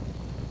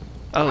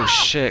 Oh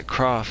shit,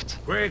 Croft.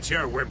 Quit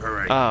your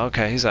whimpering. Oh,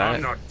 okay, he's alright.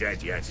 I'm not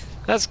dead yet.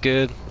 That's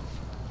good.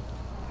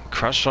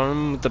 Crushed on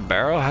him with the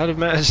barrel? How did he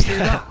manage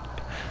that?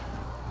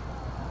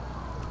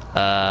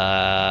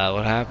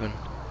 What happened?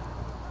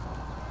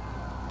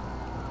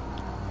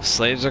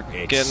 Slaves are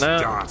It's getting out.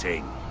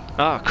 starting.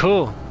 Oh,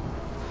 cool.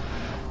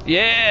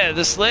 Yeah,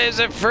 the slaves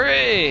are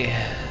free.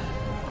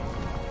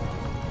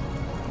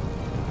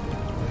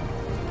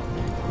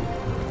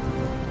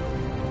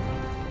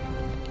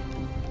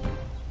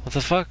 What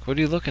the fuck? What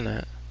are you looking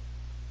at?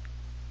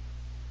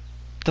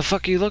 The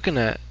fuck are you looking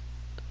at?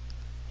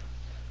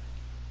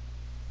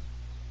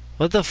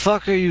 What the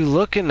fuck are you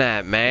looking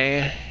at,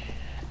 man?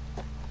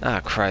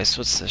 Ah, Christ,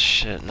 what's this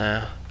shit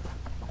now?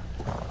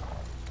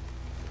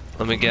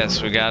 Let me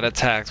guess, we got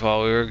attacked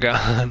while we were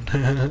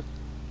gone.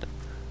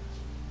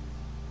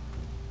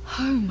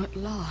 Home at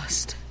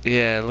last.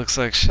 Yeah, it looks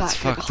like shit's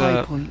Back fucked at High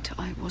up. Point,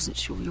 I wasn't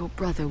sure your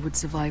brother would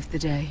survive the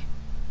day.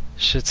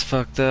 Shit's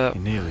fucked up. He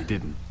nearly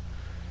didn't.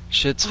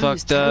 Shit's I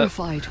was fucked up.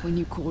 terrified when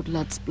you called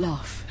Lud's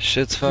bluff.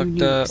 Shit's You fucked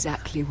knew up.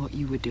 exactly what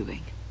you were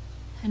doing.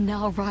 And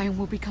now Ryan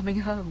will be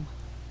coming home.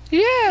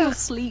 Yeah. He'll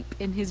sleep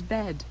in his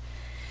bed.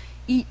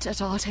 Eat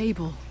at our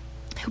table.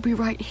 He'll be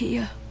right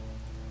here,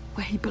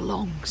 where he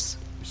belongs.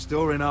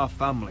 Restoring our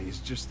family is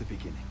just the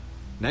beginning.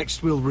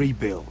 Next we'll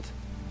rebuild.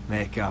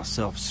 Make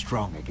ourselves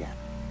strong again.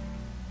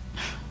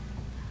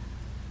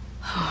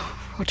 Oh,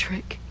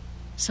 Roderick.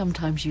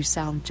 Sometimes you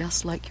sound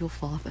just like your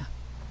father.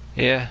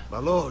 Yeah, My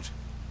lord,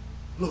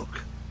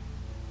 look.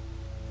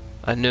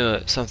 I knew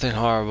it. Something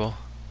horrible.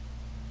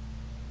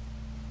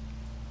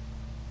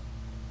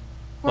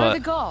 Where are What? the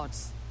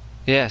guards?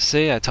 Yeah,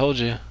 see, I told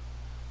you.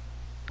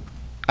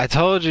 I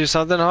told you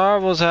something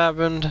horrible's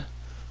happened.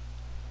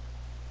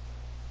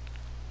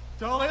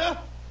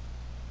 Talia?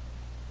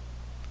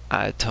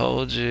 I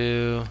told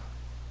you.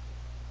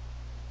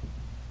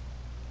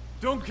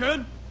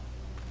 Duncan?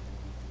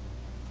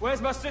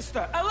 Where's my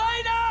sister?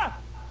 Elena!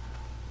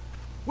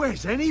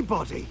 Where's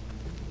anybody?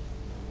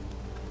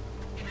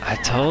 I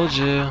told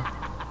you.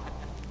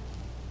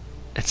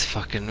 It's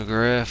fucking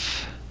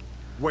Griff.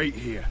 Wait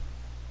here.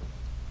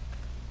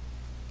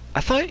 I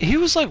thought he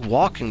was like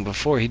walking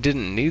before. He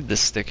didn't need the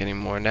stick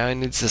anymore. Now he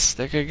needs the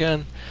stick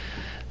again.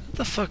 What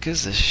the fuck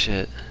is this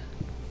shit?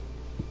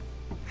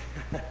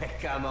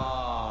 Come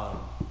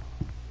on.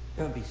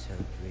 Don't be so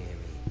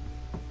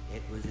dreary.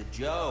 It was a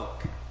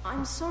joke.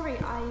 I'm sorry,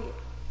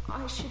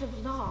 I should have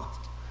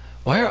laughed.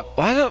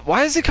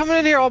 Why is he coming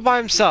in here all by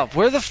himself?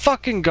 Where are the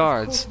fucking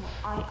guards?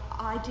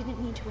 I didn't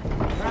mean to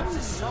Perhaps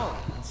a song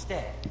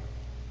instead.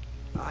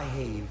 I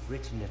hear you've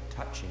written a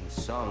touching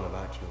song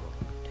about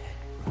your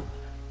dead brother.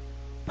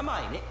 Am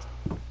I in it?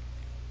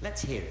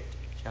 Let's hear it,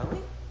 shall we?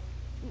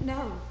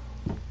 No.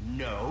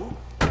 No?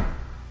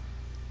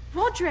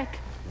 Roderick!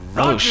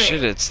 Oh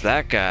shit, it's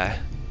that guy.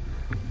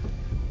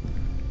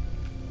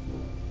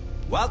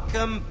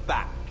 Welcome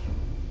back.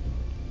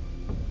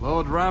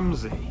 Lord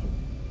Ramsay,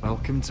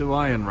 welcome to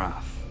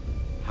Ironrath.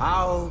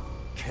 How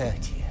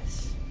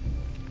courteous.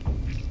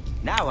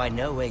 Now I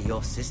know where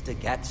your sister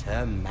gets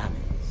her manners.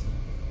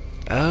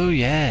 Oh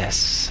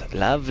yes,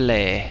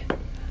 lovely.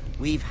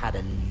 We've had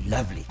a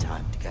lovely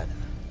time together.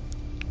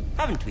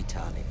 Haven't we,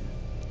 Talia?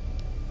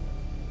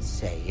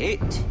 Say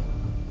it.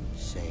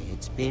 Say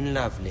it's been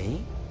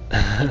lovely.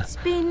 It's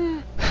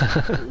been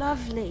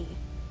lovely.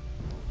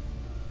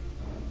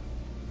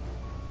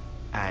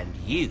 And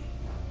you.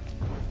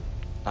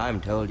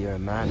 I'm told you're a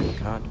man who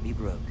can't be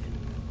broken.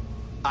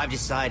 I've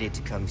decided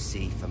to come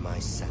see for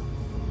myself.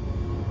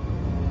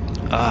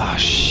 Oh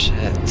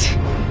shit.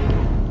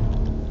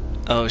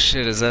 Oh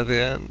shit, is that the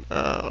end?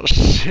 Oh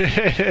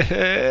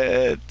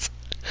shit.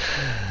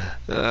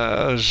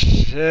 Oh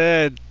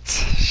shit.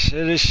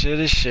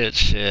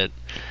 Shit.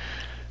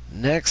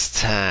 Next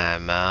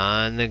time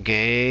on the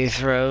gay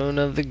throne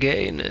of the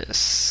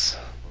gayness.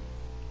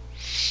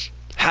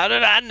 How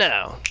did I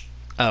know?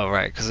 Oh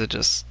right, because it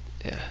just,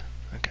 yeah,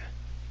 okay.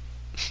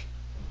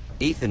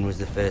 Ethan was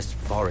the first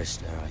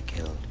forester I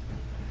killed.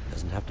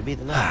 Doesn't have to be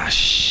the last. Ah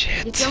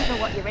shit. You don't know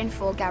what you're in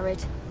for,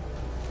 Garrett.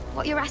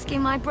 What you're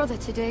asking my brother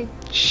to do.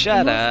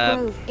 Shut North up.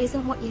 Grove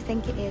isn't what you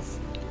think it is.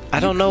 I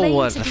don't know claim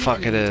what to the be fuck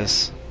a it leader.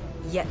 is.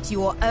 Yet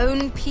your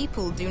own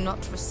people do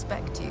not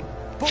respect you.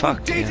 But Fuck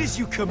we did you. as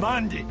you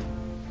commanded.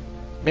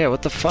 Yeah,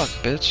 what the fuck,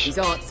 bitch? These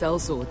aren't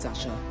sellswords,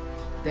 Asher.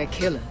 They're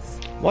killers.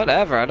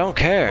 Whatever, I don't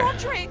care.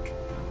 Roderick!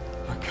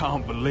 I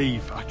can't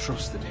believe I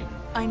trusted him.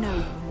 I know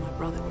you and my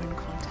brother were in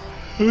contact.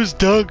 It was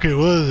Duncan,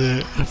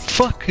 wasn't it? I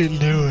fucking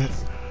knew it.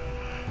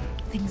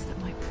 Things that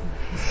might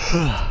prove his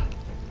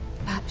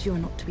Perhaps you're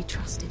not to be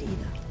trusted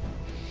either.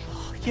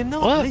 Oh, you're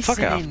not What? listening,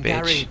 Fuck off, bitch.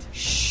 Garrett.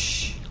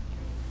 Shh.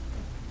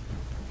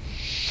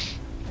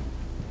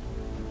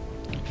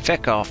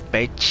 Feck off,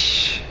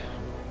 bitch.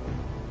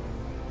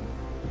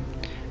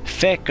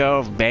 Feck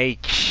off,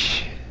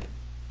 bitch.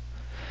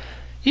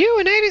 You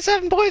and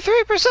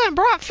 87.3%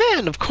 brought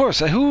Finn. Of course,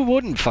 who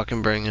wouldn't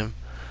fucking bring him?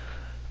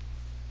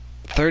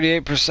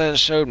 38%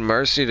 showed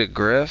mercy to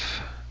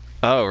Griff.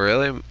 Oh,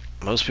 really?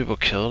 Most people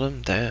killed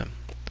him? Damn.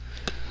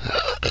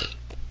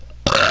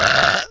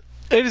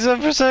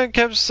 87%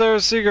 kept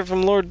Sarah's secret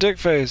from Lord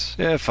Dickface.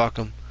 Yeah, fuck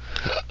him.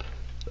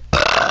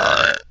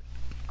 I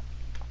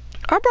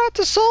brought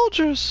the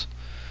soldiers.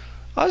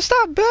 I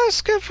stopped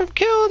Beskid from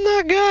killing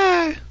that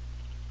guy.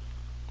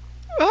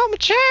 I'm a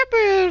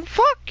champion.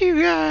 Fuck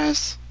you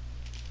guys.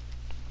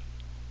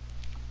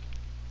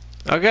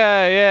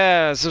 Okay,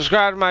 yeah.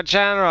 Subscribe to my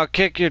channel. I'll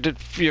kick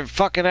your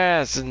fucking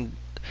ass and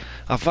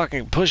I'll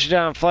fucking push you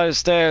down a flight of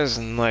stairs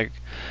and like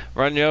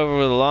run you over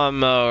with a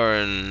lawnmower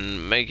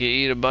and make you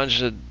eat a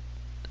bunch of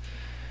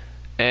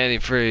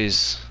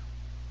antifreeze.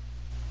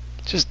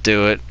 Just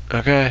do it,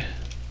 okay?